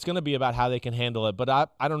 And it's going to be about how they can handle it. But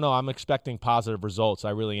I don't know. I'm expecting positive results. I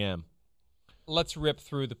really am. Let's rip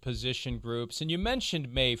through the position groups. And you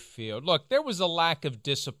mentioned Mayfield. Look, there was a lack of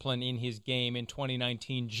discipline in his game in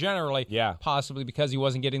 2019 generally, possibly because he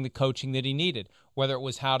wasn't getting the coaching that he needed, whether it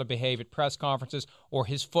was how to behave at press conferences or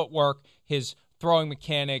his footwork, his throwing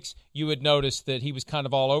mechanics. You would notice that he was kind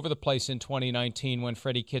of all over the place in 2019 when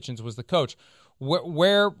Freddie Kitchens was the coach.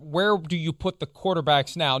 Where do you put the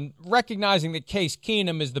quarterbacks now, recognizing that Case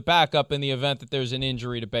Keenum is the backup in the event that there's an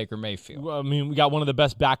injury to Baker Mayfield? Well, I mean, we got one of the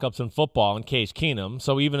best backups in football in Case Keenum,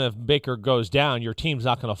 so even if Baker goes down, your team's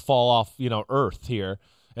not going to fall off, earth here.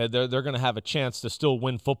 They're going to have a chance to still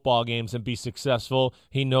win football games and be successful.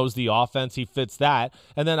 He knows the offense. He fits that.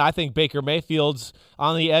 And then I think Baker Mayfield's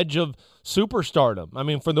on the edge of superstardom. I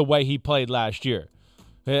mean, from the way he played last year.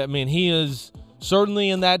 I mean, he is certainly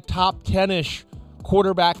in that top 10-ish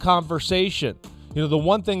quarterback conversation. You know, the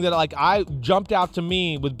one thing that I jumped out to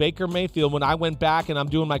me with Baker Mayfield when I went back and I'm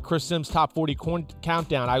doing my Chris Simms top 40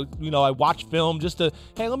 countdown. I watched film just to,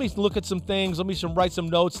 hey, let me look at some things. Let me write some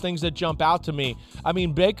notes, things that jump out to me. I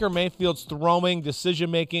mean, Baker Mayfield's throwing,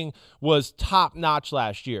 decision-making was top-notch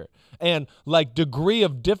last year. And, degree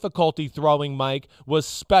of difficulty throwing, Mike, was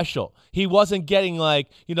special. He wasn't getting,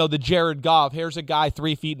 the Jared Goff, here's a guy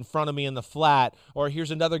 3 feet in front of me in the flat, or here's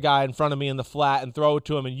another guy in front of me in the flat and throw it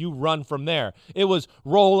to him and you run from there. It was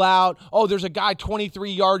roll out. Oh, there's a guy 23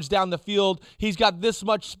 yards down the field. He's got this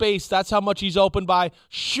much space. That's how much he's open by.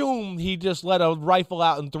 Shoom, he just let a rifle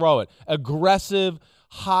out and throw it. Aggressive,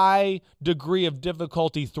 high degree of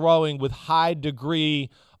difficulty throwing with high degree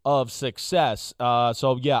of success.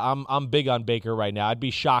 I'm big on Baker right now. I'd be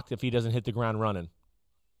shocked if he doesn't hit the ground running.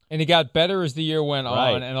 And he got better as the year went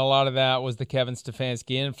Right. on, and a lot of that was the Kevin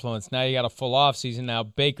Stefanski influence. Now you got a full offseason. Now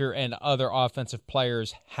Baker and other offensive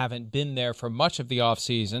players haven't been there for much of the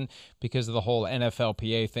offseason because of the whole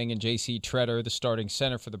NFLPA thing, and J.C. Treader, the starting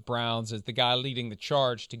center for the Browns, is the guy leading the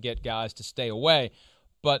charge to get guys to stay away.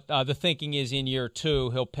 But the thinking is in year 2,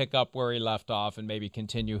 he'll pick up where he left off and maybe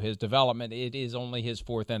continue his development. It is only his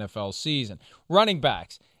 4th NFL season. Running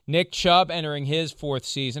backs. Nick Chubb entering his 4th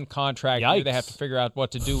season, contract year. They have to figure out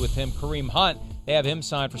what to do with him. Kareem Hunt, they have him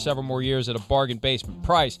signed for several more years at a bargain basement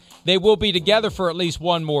price. They will be together for at least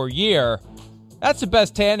one more year. That's the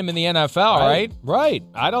best tandem in the NFL, right? Right.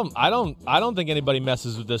 I don't think anybody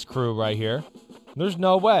messes with this crew right here. There's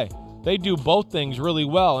no way. They do both things really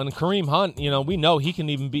well. And Kareem Hunt, we know he can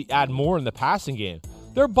even add more in the passing game.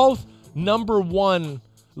 They're both number one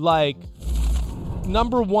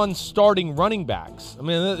starting running backs. I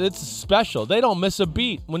mean, it's special. They don't miss a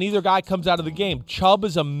beat when either guy comes out of the game. Chubb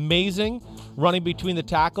is amazing running between the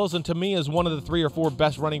tackles, and to me is one of the 3 or 4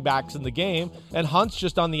 best running backs in the game. And Hunt's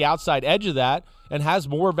just on the outside edge of that and has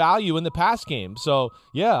more value in the pass game. So,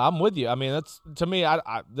 yeah, I'm with you. I mean, that's, to me,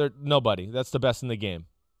 they're nobody. That's the best in the game.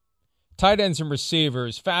 Tight ends and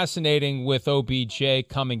receivers, fascinating with OBJ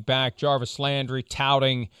coming back. Jarvis Landry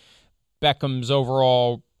touting Beckham's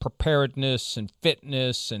overall preparedness and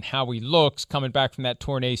fitness and how he looks coming back from that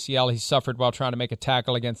torn ACL he suffered while trying to make a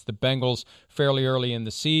tackle against the Bengals fairly early in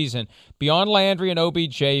the season. Beyond Landry and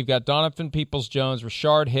OBJ, you've got Donovan Peoples-Jones,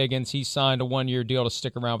 Rashard Higgins. He signed a 1-year deal to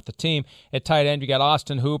stick around with the team. At tight end, you got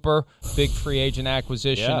Austin Hooper, big free agent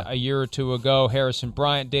acquisition a year or two ago. Harrison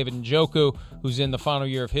Bryant, David Njoku, who's in the final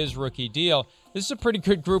year of his rookie deal. This is a pretty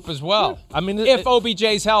good group as well. I mean, if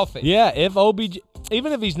OBJ's healthy. Yeah,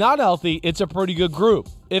 even if he's not healthy, it's a pretty good group.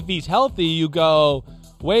 If he's healthy, you go,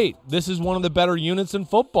 wait, this is one of the better units in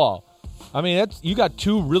football. I mean, you got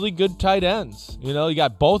 2 really good tight ends. You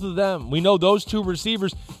got both of them. We know those 2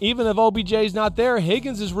 receivers. Even if OBJ's not there,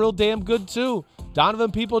 Higgins is real damn good too.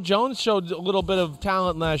 Donovan Peoples-Jones showed a little bit of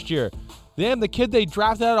talent last year. Damn, the kid they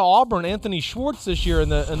drafted out of Auburn, Anthony Schwartz, this year in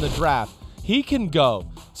the draft. He can go.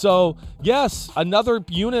 So, yes, another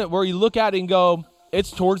unit where you look at it and go, it's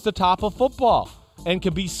towards the top of football and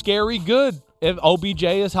can be scary good if OBJ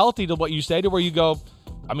is healthy, to what you say, to where you go,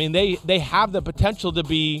 I mean, they have the potential to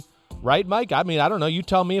be, right, Mike? I mean, I don't know. You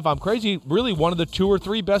tell me if I'm crazy. Really one of the 2 or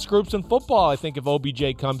 3 best groups in football, I think, if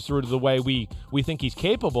OBJ comes through to the way we think he's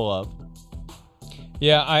capable of.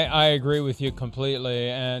 Yeah, I agree with you completely.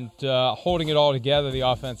 And holding it all together, the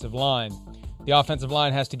offensive line. The offensive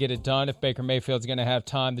line has to get it done if Baker Mayfield's going to have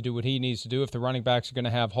time to do what he needs to do, if the running backs are going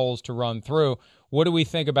to have holes to run through. What do we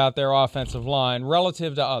think about their offensive line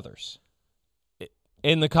relative to others?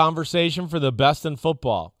 In the conversation for the best in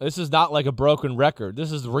football, this is not like a broken record.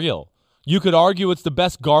 This is real. You could argue it's the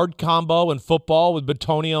best guard combo in football with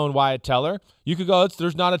Bitonio and Wyatt Teller. You could go,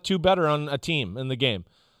 there's not a 2 better on a team in the game.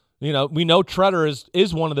 We know Treader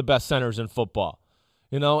is one of the best centers in football.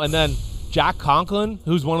 And then Jack Conklin,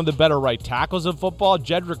 who's one of the better right tackles in football.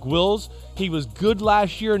 Jedrick Wills, he was good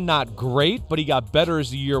last year, not great, but he got better as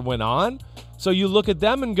the year went on. So you look at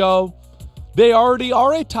them and go, they already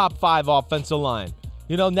are a top 5 offensive line.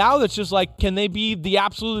 Now that's just like, can they be the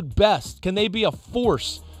absolute best? Can they be a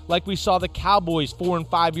force like we saw the Cowboys 4 and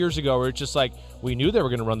 5 years ago, where it's just like, we knew they were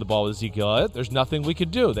going to run the ball with Ezekiel. There's nothing we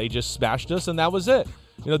could do. They just smashed us, and that was it.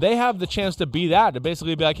 They have the chance to be that, to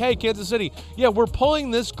basically be like, hey, Kansas City, yeah, we're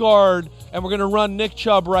pulling this guard, and we're going to run Nick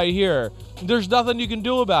Chubb right here. There's nothing you can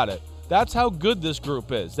do about it. That's how good this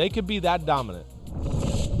group is. They could be that dominant.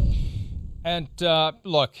 And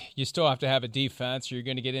look, you still have to have a defense. You're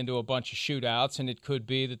going to get into a bunch of shootouts, and it could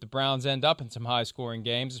be that the Browns end up in some high-scoring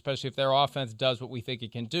games, especially if their offense does what we think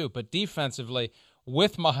it can do. But defensively,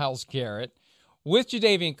 with Myles Garrett, with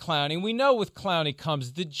Jadeveon Clowney, we know with Clowney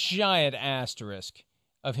comes the giant asterisk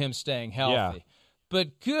of him staying healthy. Yeah.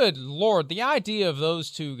 But good Lord, the idea of those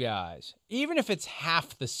two guys, even if it's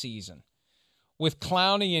half the season, with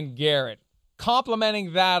Clowney and Garrett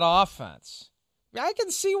complementing that offense, I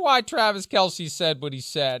can see why Travis Kelce said what he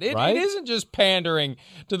said. It isn't just pandering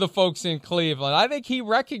to the folks in Cleveland. I think he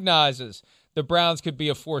recognizes the Browns could be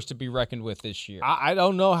a force to be reckoned with this year. I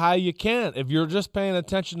don't know how you can. If you're just paying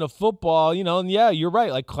attention to football, and yeah, you're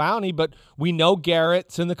right, like Clowney, but we know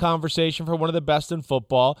Garrett's in the conversation for one of the best in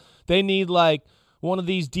football. They need, like, one of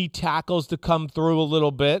these D tackles to come through a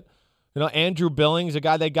little bit. Andrew Billings, a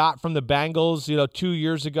guy they got from the Bengals, 2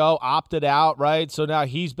 years ago, opted out, right? So now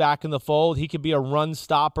he's back in the fold. He could be a run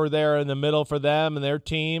stopper there in the middle for them and their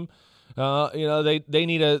team. They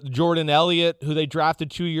need a Jordan Elliott, who they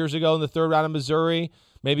drafted 2 years ago in the third round of Missouri.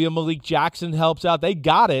 Maybe a Malik Jackson helps out. They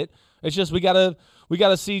got it. It's just we gotta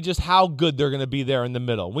see just how good they're gonna be there in the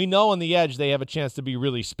middle. We know on the edge they have a chance to be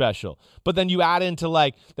really special. But then you add into,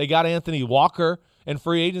 like, they got Anthony Walker in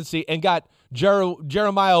free agency and got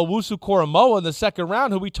Jeremiah Owusu-Koramoah in the second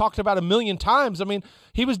round, who we talked about a million times. I mean,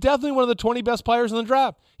 he was definitely one of the 20 best players in the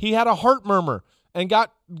draft. He had a heart murmur and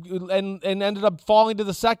ended up falling to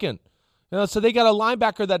the second. So they got a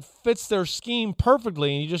linebacker that fits their scheme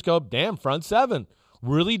perfectly, and you just go, damn, front seven.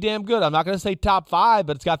 Really damn good. I'm not going to say top 5,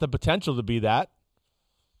 but it's got the potential to be that.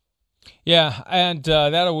 Yeah, and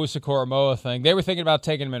that Owusu-Koramoah thing, they were thinking about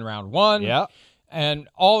taking him in round 1. Yeah. And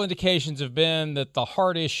all indications have been that the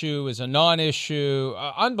heart issue is a non-issue.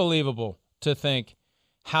 Unbelievable to think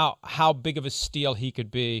how big of a steal he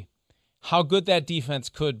could be, how good that defense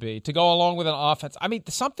could be, to go along with an offense. I mean,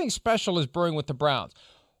 something special is brewing with the Browns.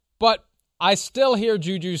 But I still hear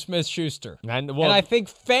Juju Smith-Schuster. And I think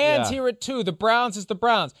fans hear it too. The Browns is the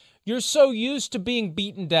Browns. You're so used to being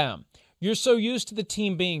beaten down. You're so used to the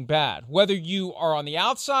team being bad. Whether you are on the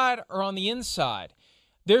outside or on the inside,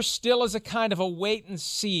 there still is a kind of a wait and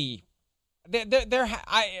see. I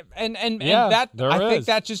think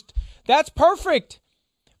that's perfect,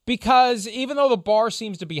 because even though the bar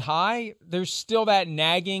seems to be high, there's still that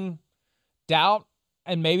nagging doubt,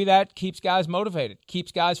 and maybe that keeps guys motivated,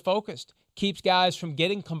 keeps guys focused, keeps guys from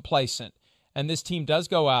getting complacent. And this team does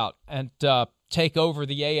go out and take over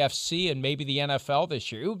the AFC and maybe the NFL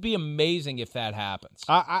this year. It would be amazing if that happens.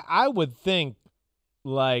 I would think,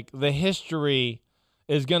 like, the history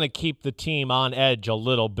is going to keep the team on edge a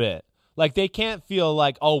little bit. Like, they can't feel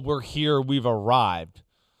like, oh, we're here, we've arrived.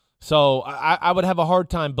 So I would have a hard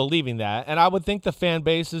time believing that. And I would think the fan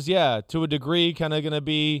base is, to a degree, kind of going to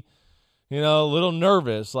be, a little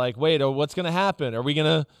nervous. Like, wait, what's going to happen? Are we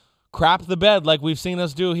going to crap the bed like we've seen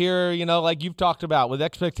us do here, like you've talked about, with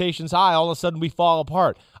expectations high, all of a sudden we fall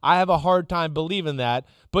apart? I have a hard time believing that.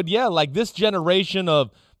 But, like this generation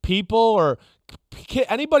of people, or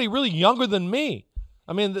anybody really younger than me,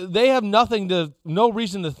 I mean, they have no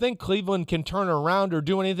reason to think Cleveland can turn around or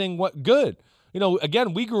do anything good.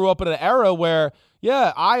 Again, we grew up in an era where,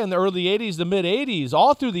 in the early 80s, the mid-80s,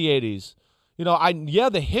 all through the 80s,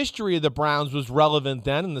 the history of the Browns was relevant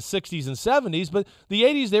then in the 60s and 70s, but the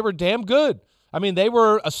 80s, they were damn good. I mean, they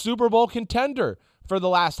were a Super Bowl contender for the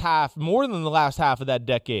last half, more than the last half of that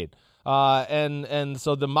decade. And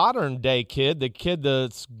so the modern day kid, the kid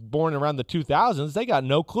that's born around the 2000s, they got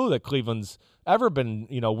no clue that Cleveland's ever been,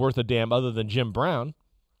 worth a damn other than Jim Brown.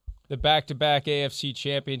 The back-to-back AFC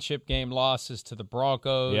Championship game losses to the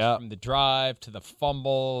Broncos, from the drive to the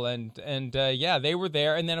fumble, and they were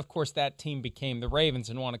there. And then, of course, that team became the Ravens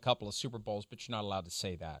and won a couple of Super Bowls, but you're not allowed to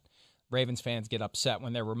say that. Ravens fans get upset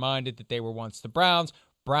when they're reminded that they were once the Browns.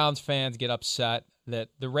 Browns fans get upset that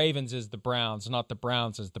the Ravens is the Browns, not the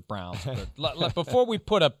Browns is the Browns. But before we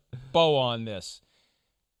put a bow on this,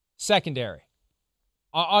 secondary.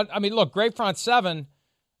 I mean, look, great front seven.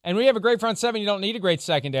 And when you have a great front seven, you don't need a great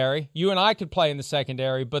secondary. You and I could play in the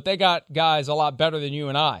secondary, but they got guys a lot better than you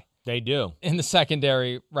and I. They do. In the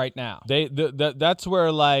secondary right now. That's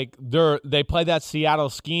where, like, they play that Seattle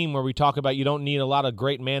scheme where we talk about you don't need a lot of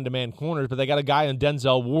great man-to-man corners, but they got a guy in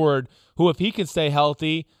Denzel Ward who, if he can stay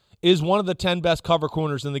healthy, is one of the 10 best cover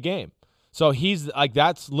corners in the game. So he's, like,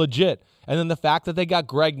 that's legit. And then the fact that they got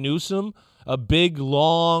Greg Newsome, a big,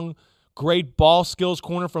 long, great ball skills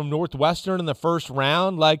corner from Northwestern in the first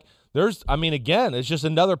round. Like, again, it's just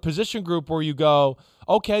another position group where you go,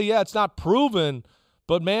 okay, it's not proven,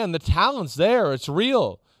 but man, the talent's there. It's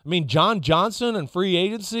real. I mean, John Johnson and free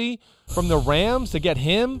agency from the Rams to get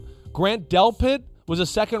him. Grant Delpit was a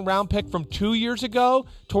second-round pick from 2 years ago,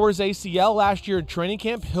 tore his ACL last year in training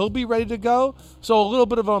camp. He'll be ready to go. So a little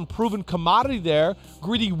bit of an unproven commodity there.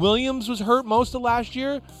 Greedy Williams was hurt most of last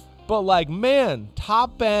year. But, like, man,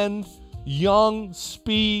 top-end, young,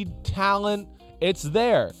 speed, talent, it's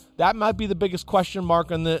there. That might be the biggest question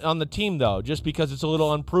mark on the team, though, just because it's a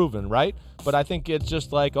little unproven, right? But I think it's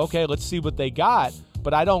just like, okay, let's see what they got.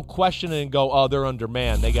 But I don't question it and go, oh, they're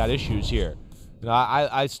undermanned. They got issues here. You know,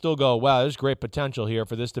 I still go, wow, there's great potential here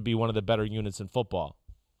for this to be one of the better units in football.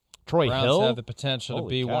 Troy Browns Hill have the potential to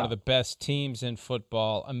be one of the best teams in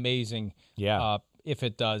football. Amazing. Yeah. If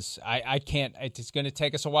it does. I can't. It's going to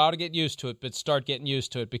take us a while to get used to it, but start getting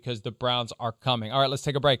used to it because the Browns are coming. All right, let's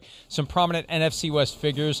take a break. Some prominent NFC West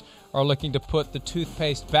figures are looking to put the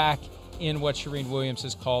toothpaste back in what Shereen Williams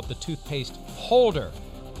has called the toothpaste holder,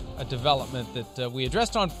 a development that we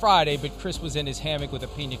addressed on Friday, but Chris was in his hammock with a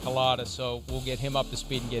pina colada, so we'll get him up to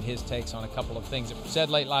speed and get his takes on a couple of things that were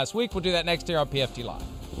said late last week. We'll do that next here on PFT Live.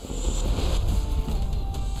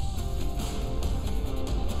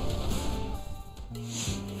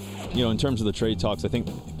 You know, in terms of the trade talks, I think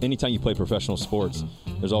anytime you play professional sports,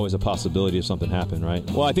 there's always a possibility of something happen, right?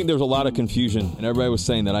 Well, I think there was a lot of confusion, and everybody was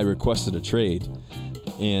saying that I requested a trade,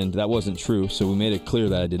 and that wasn't true, so we made it clear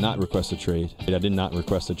that I did not request a trade. I did not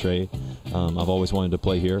request a trade. I've always wanted to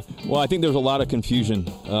play here. Well, I think there was a lot of confusion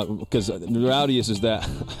because the reality is that,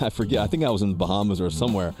 I think I was in the Bahamas or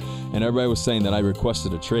somewhere, and everybody was saying that I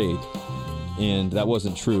requested a trade, and that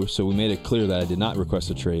wasn't true, so we made it clear that I did not request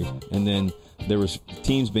a trade. And then there was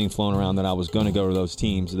teams being flown around that I was going to go to those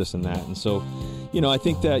teams, this and that. And so, you know, I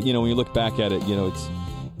think that, you know, when you look back at it, you know,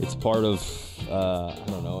 it's part of, I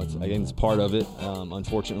don't know, it's part of it,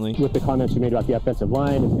 unfortunately. With the comments you made about the offensive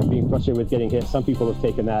line and being frustrated with getting hit, some people have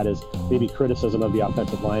taken that as maybe criticism of the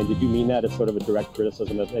offensive line. Did you mean that as sort of a direct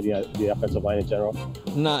criticism of the offensive line in general?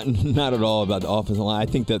 Not at all about the offensive line. I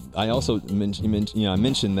think that I also mentioned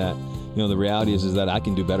that, you know, the reality is that I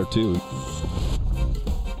can do better too.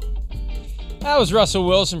 That was Russell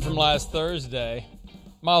Wilson from last Thursday.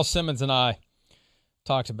 Miles Simmons and I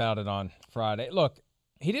talked about it on Friday. Look,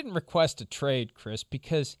 he didn't request a trade, Chris,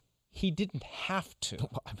 because he didn't have to.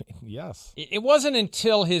 I mean, yes. It wasn't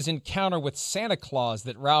until his encounter with Santa Claus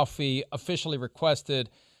that Ralphie officially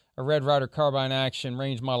requested a Red Ryder carbine action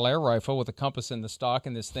range model air rifle with a compass in the stock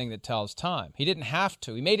and this thing that tells time. He didn't have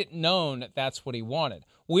to. He made it known that that's what he wanted.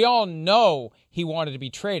 We all know he wanted to be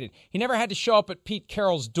traded. He never had to show up at Pete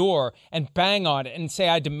Carroll's door and bang on it and say,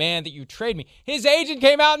 I demand that you trade me. His agent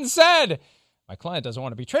came out and said, my client doesn't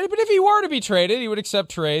want to be traded, but if he were to be traded, he would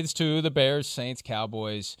accept trades to the Bears, Saints,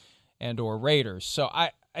 Cowboys, and or Raiders. So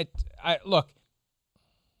I look,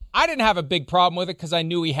 I didn't have a big problem with it because I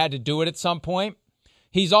knew he had to do it at some point.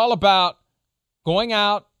 He's all about going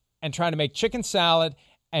out and trying to make chicken salad,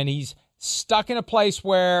 and he's stuck in a place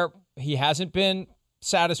where he hasn't been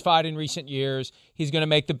satisfied in recent years. He's going to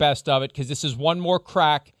make the best of it because this is one more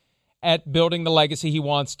crack at building the legacy he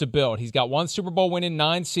wants to build. He's got one Super Bowl win in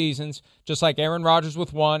 9 seasons, just like Aaron Rodgers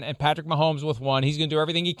with 1 and Patrick Mahomes with 1. He's going to do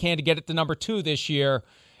everything he can to get it to number 2 this year.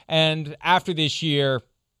 And after this year,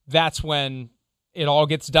 that's when it all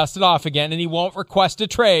gets dusted off again, and he won't request a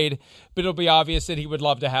trade, but it'll be obvious that he would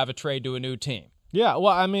love to have a trade to a new team. Yeah,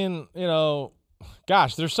 well, I mean, you know,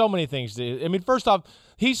 gosh, there's so many things. I mean, first off,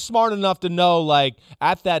 he's smart enough to know, like,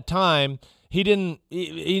 at that time, he did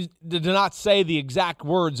not say the exact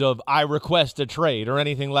words of, I request a trade or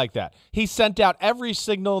anything like that. He sent out every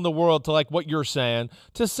signal in the world to, like, what you're saying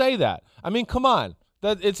to say that. I mean, come on.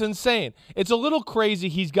 It's insane. It's a little crazy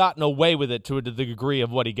he's gotten away with it to the degree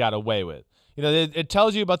of what he got away with. You know, it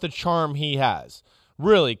tells you about the charm he has.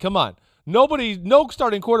 Really, come on. No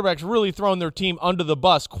starting quarterback's really thrown their team under the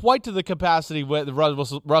bus quite to the capacity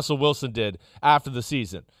Russell Wilson did after the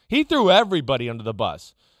season. He threw everybody under the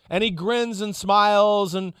bus. And he grins and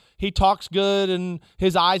smiles, and he talks good, and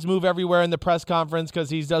his eyes move everywhere in the press conference because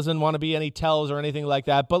he doesn't want to be any tells or anything like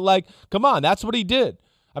that. But, like, come on, that's what he did.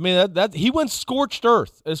 I mean, he went scorched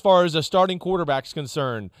earth as far as a starting quarterback's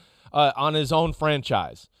concerned on his own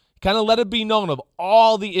franchise. Kind of let it be known of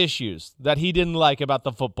all the issues that he didn't like about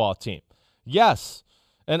the football team. Yes,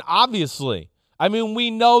 and obviously, I mean,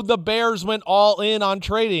 we know the Bears went all in on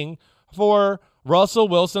trading for Russell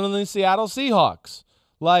Wilson and the Seattle Seahawks.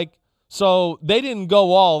 Like, so they didn't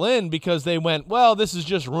go all in because they went, well, this is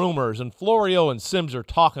just rumors, and Florio and Simms are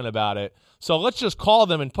talking about it, so let's just call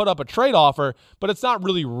them and put up a trade offer, but it's not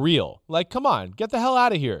really real. Like, come on, get the hell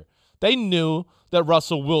out of here. They knew that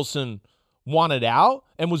Russell Wilson wanted out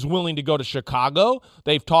and was willing to go to Chicago.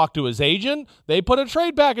 They've talked to his agent. They put a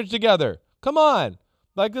trade package together. Come on.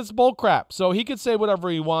 Like, it's bull crap. So he could say whatever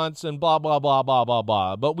he wants and blah, blah, blah, blah, blah,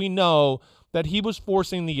 blah. But we know that he was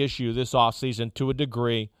forcing the issue this offseason to a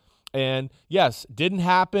degree. And, yes, didn't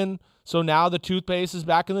happen. So now the toothpaste is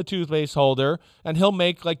back in the toothpaste holder, and he'll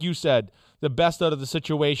make, like you said, the best out of the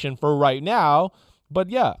situation for right now. But,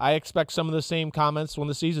 yeah, I expect some of the same comments when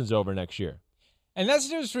the season's over next year. And that's the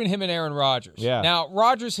difference between him and Aaron Rodgers. Yeah. Now,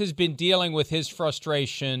 Rodgers has been dealing with his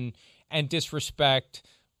frustration and disrespect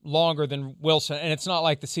longer than Wilson, and it's not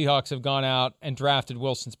like the Seahawks have gone out and drafted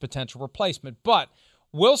Wilson's potential replacement. But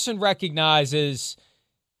Wilson recognizes,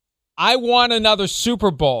 I want another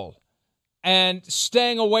Super Bowl, and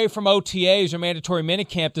staying away from OTAs or mandatory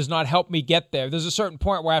minicamp does not help me get there. There's a certain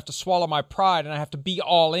point where I have to swallow my pride and I have to be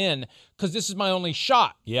all in because this is my only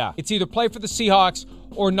shot. Yeah. It's either play for the Seahawks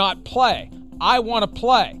or not play. I want to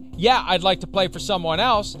play. Yeah, I'd like to play for someone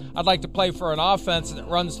else. I'd like to play for an offense that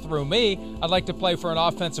runs through me. I'd like to play for an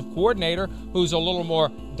offensive coordinator who's a little more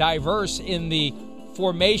diverse in the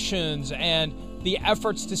formations and the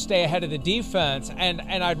efforts to stay ahead of the defense. And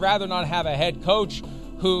I'd rather not have a head coach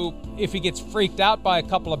who, if he gets freaked out by a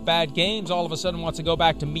couple of bad games, all of a sudden wants to go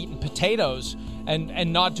back to meat and potatoes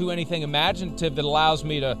and not do anything imaginative that allows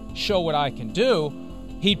me to show what I can do.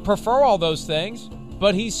 He'd prefer all those things,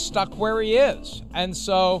 but he's stuck where he is. And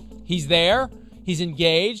so he's there. He's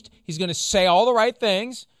engaged. He's going to say all the right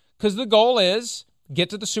things because the goal is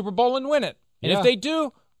get to the Super Bowl and win it. And if they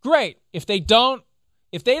do, great. If they don't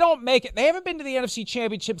make it, they haven't been to the NFC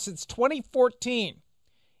Championship since 2014.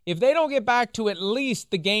 If they don't get back to at least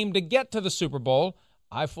the game to get to the Super Bowl,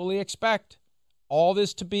 I fully expect all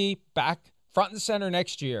this to be back front and center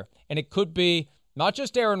next year. And it could be not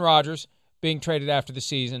just Aaron Rodgers being traded after the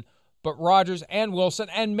season, but Rodgers and Wilson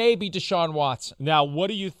and maybe Deshaun Watson. Now, what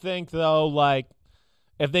do you think, though, like,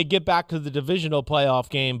 if they get back to the divisional playoff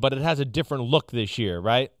game, but it has a different look this year,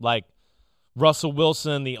 right? Like, Russell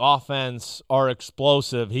Wilson, the offense are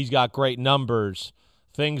explosive. He's got great numbers,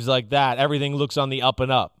 things like that. Everything looks on the up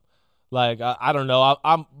and up. Like, I don't know.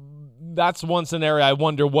 That's one scenario I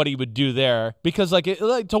wonder what he would do there. Because, like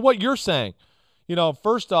to what you're saying,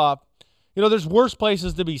 first off, there's worse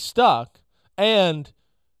places to be stuck. And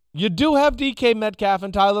you do have DK Metcalf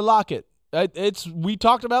and Tyler Lockett. We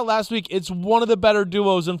talked about last week. It's one of the better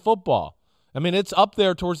duos in football. I mean, it's up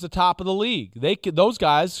there towards the top of the league. Those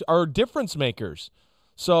guys are difference makers.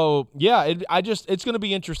 So, yeah, it's going to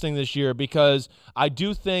be interesting this year because I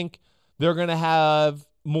do think they're going to have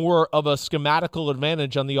more of a schematical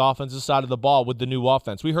advantage on the offensive side of the ball with the new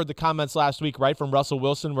offense. We heard the comments last week, right, from Russell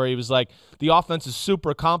Wilson where he was like, the offense is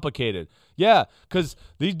super complicated. Yeah, because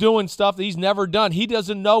he's doing stuff that he's never done. He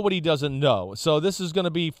doesn't know what he doesn't know. So this is going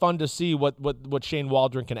to be fun to see what Shane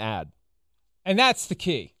Waldron can add. And that's the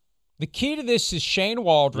key. The key to this is Shane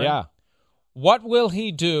Waldron. Yeah. What will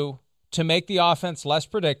he do to make the offense less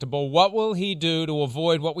predictable? What will he do to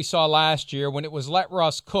avoid what we saw last year when it was let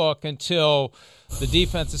Russ cook until the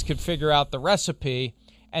defenses could figure out the recipe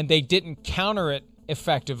and they didn't counter it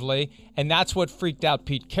effectively? And that's what freaked out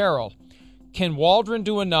Pete Carroll. Can Waldron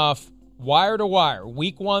do enough wire to wire,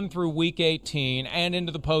 week 1 through week 18 and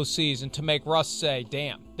into the postseason to make Russ say,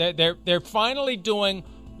 damn, they're finally doing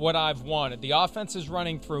what I've wanted. The offense is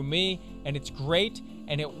running through me, and it's great,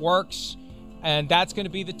 and it works, and that's going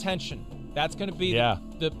to be the tension. That's going to be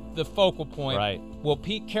the focal point. Right. Will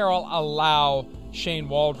Pete Carroll allow Shane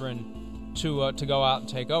Waldron to go out and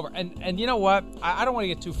take over? And you know what? I don't want to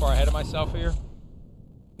get too far ahead of myself here.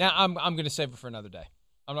 Now I'm going to save it for another day.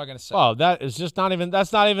 I'm not going to say. Oh,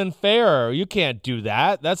 that's not even fair. You can't do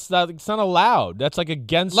that. It's not allowed. That's like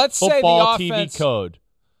against football TV code.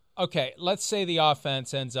 Okay, let's say the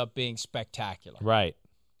offense ends up being spectacular. Right.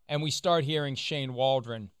 And we start hearing Shane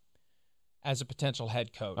Waldron as a potential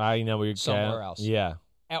head coach. I know where you're somewhere else. Yeah.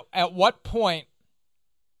 At what point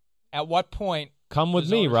come with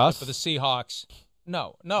me, Russ. For the Seahawks.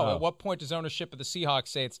 No. Oh. At what point does ownership of the Seahawks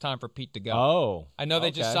say it's time for Pete to go? Oh. I know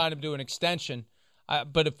they just signed him to an extension.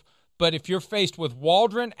 But if you're faced with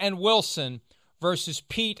Waldron and Wilson versus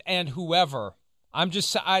Pete and whoever, the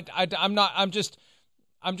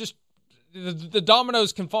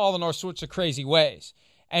dominoes can fall in all sorts of crazy ways.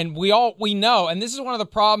 And we know, and this is one of the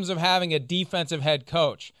problems of having a defensive head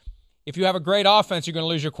coach. If you have a great offense, you're going to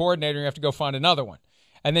lose your coordinator, and you have to go find another one.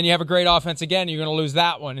 And then you have a great offense again, you're going to lose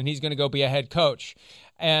that one, and he's going to go be a head coach.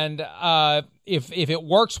 And if it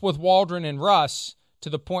works with Waldron and Russ to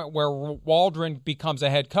the point where Waldron becomes a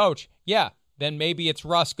head coach, then maybe it's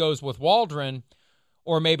Russ goes with Waldron,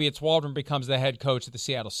 or maybe it's Waldron becomes the head coach of the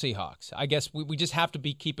Seattle Seahawks. I guess we just have to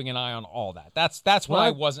be keeping an eye on all that. That's what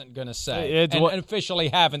I wasn't going to say, and officially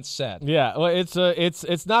haven't said. Yeah, well,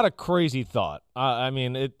 it's not a crazy thought. I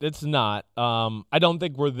mean, it's not. I don't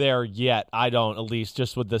think we're there yet. I don't, at least,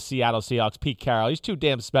 just with the Seattle Seahawks. Pete Carroll, he's too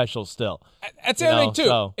damn special still. That's the other thing, too.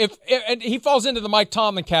 So. If and he falls into the Mike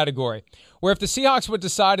Tomlin category, where if the Seahawks would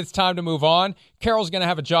decide it's time to move on, Carroll's going to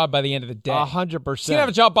have a job by the end of the day. 100%. He's going to have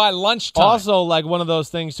a job by lunchtime. Also, like one of those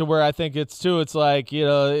things to where I think it's like,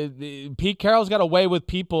 Pete Carroll's got a way with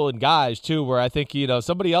people and guys, too, where I think,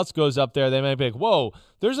 somebody else goes up there, they may be like, whoa,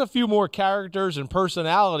 there's a few more characters and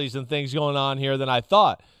personalities and things going on here than I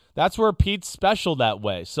thought. That's where Pete's special that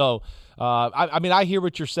way. So, I mean, I hear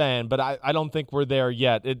what you're saying, but I don't think we're there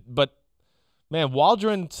yet. But man,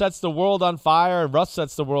 Waldron sets the world on fire, and Russ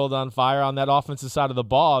sets the world on fire on that offensive side of the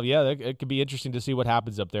ball. Yeah, it could be interesting to see what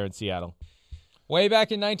happens up there in Seattle. Way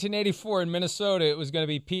back in 1984 in Minnesota, it was going to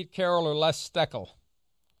be Pete Carroll or Les Steckel.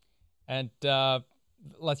 And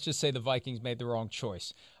let's just say the Vikings made the wrong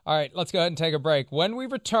choice. All right, let's go ahead and take a break. When we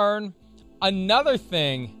return, another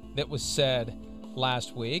thing that was said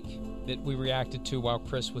last week that we reacted to while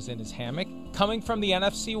Chris was in his hammock, coming from the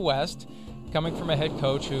NFC West, coming from a head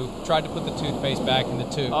coach who tried to put the toothpaste back in the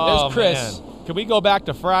tube. There's Chris. Man. Can we go back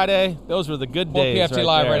to Friday? Those were the good days. PFT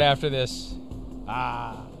Live right after this.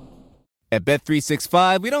 At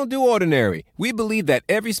Bet365, we don't do ordinary. We believe that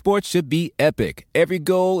every sport should be epic. Every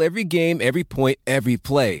goal, every game, every point, every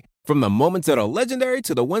play. From the moments that are legendary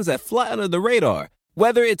to the ones that fly under the radar.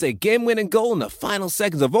 Whether it's a game-winning goal in the final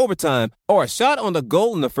seconds of overtime or a shot on the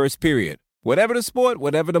goal in the first period. Whatever the sport,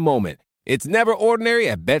 whatever the moment. It's never ordinary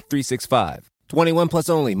at Bet365. 21 plus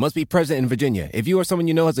only. Must be present in Virginia. If you or someone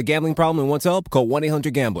you know has a gambling problem and wants help, call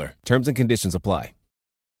 1-800-GAMBLER. Terms and conditions apply.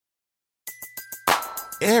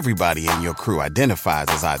 Everybody in your crew identifies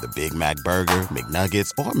as either Big Mac Burger,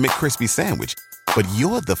 McNuggets, or McCrispy Sandwich. But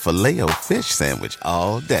you're the Filet-O-Fish Sandwich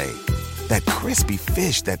all day. That crispy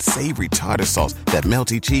fish, that savory tartar sauce, that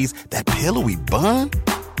melty cheese, that pillowy bun.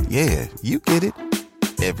 Yeah, you get it.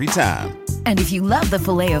 Every time. And if you love the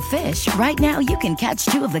Filet-O-Fish, right now you can catch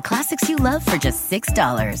two of the classics you love for just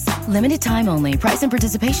 $6. Limited time only. Price and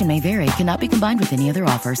participation may vary. Cannot be combined with any other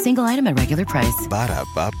offer. Single item at regular price.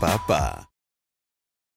 Ba-da-ba-ba-ba.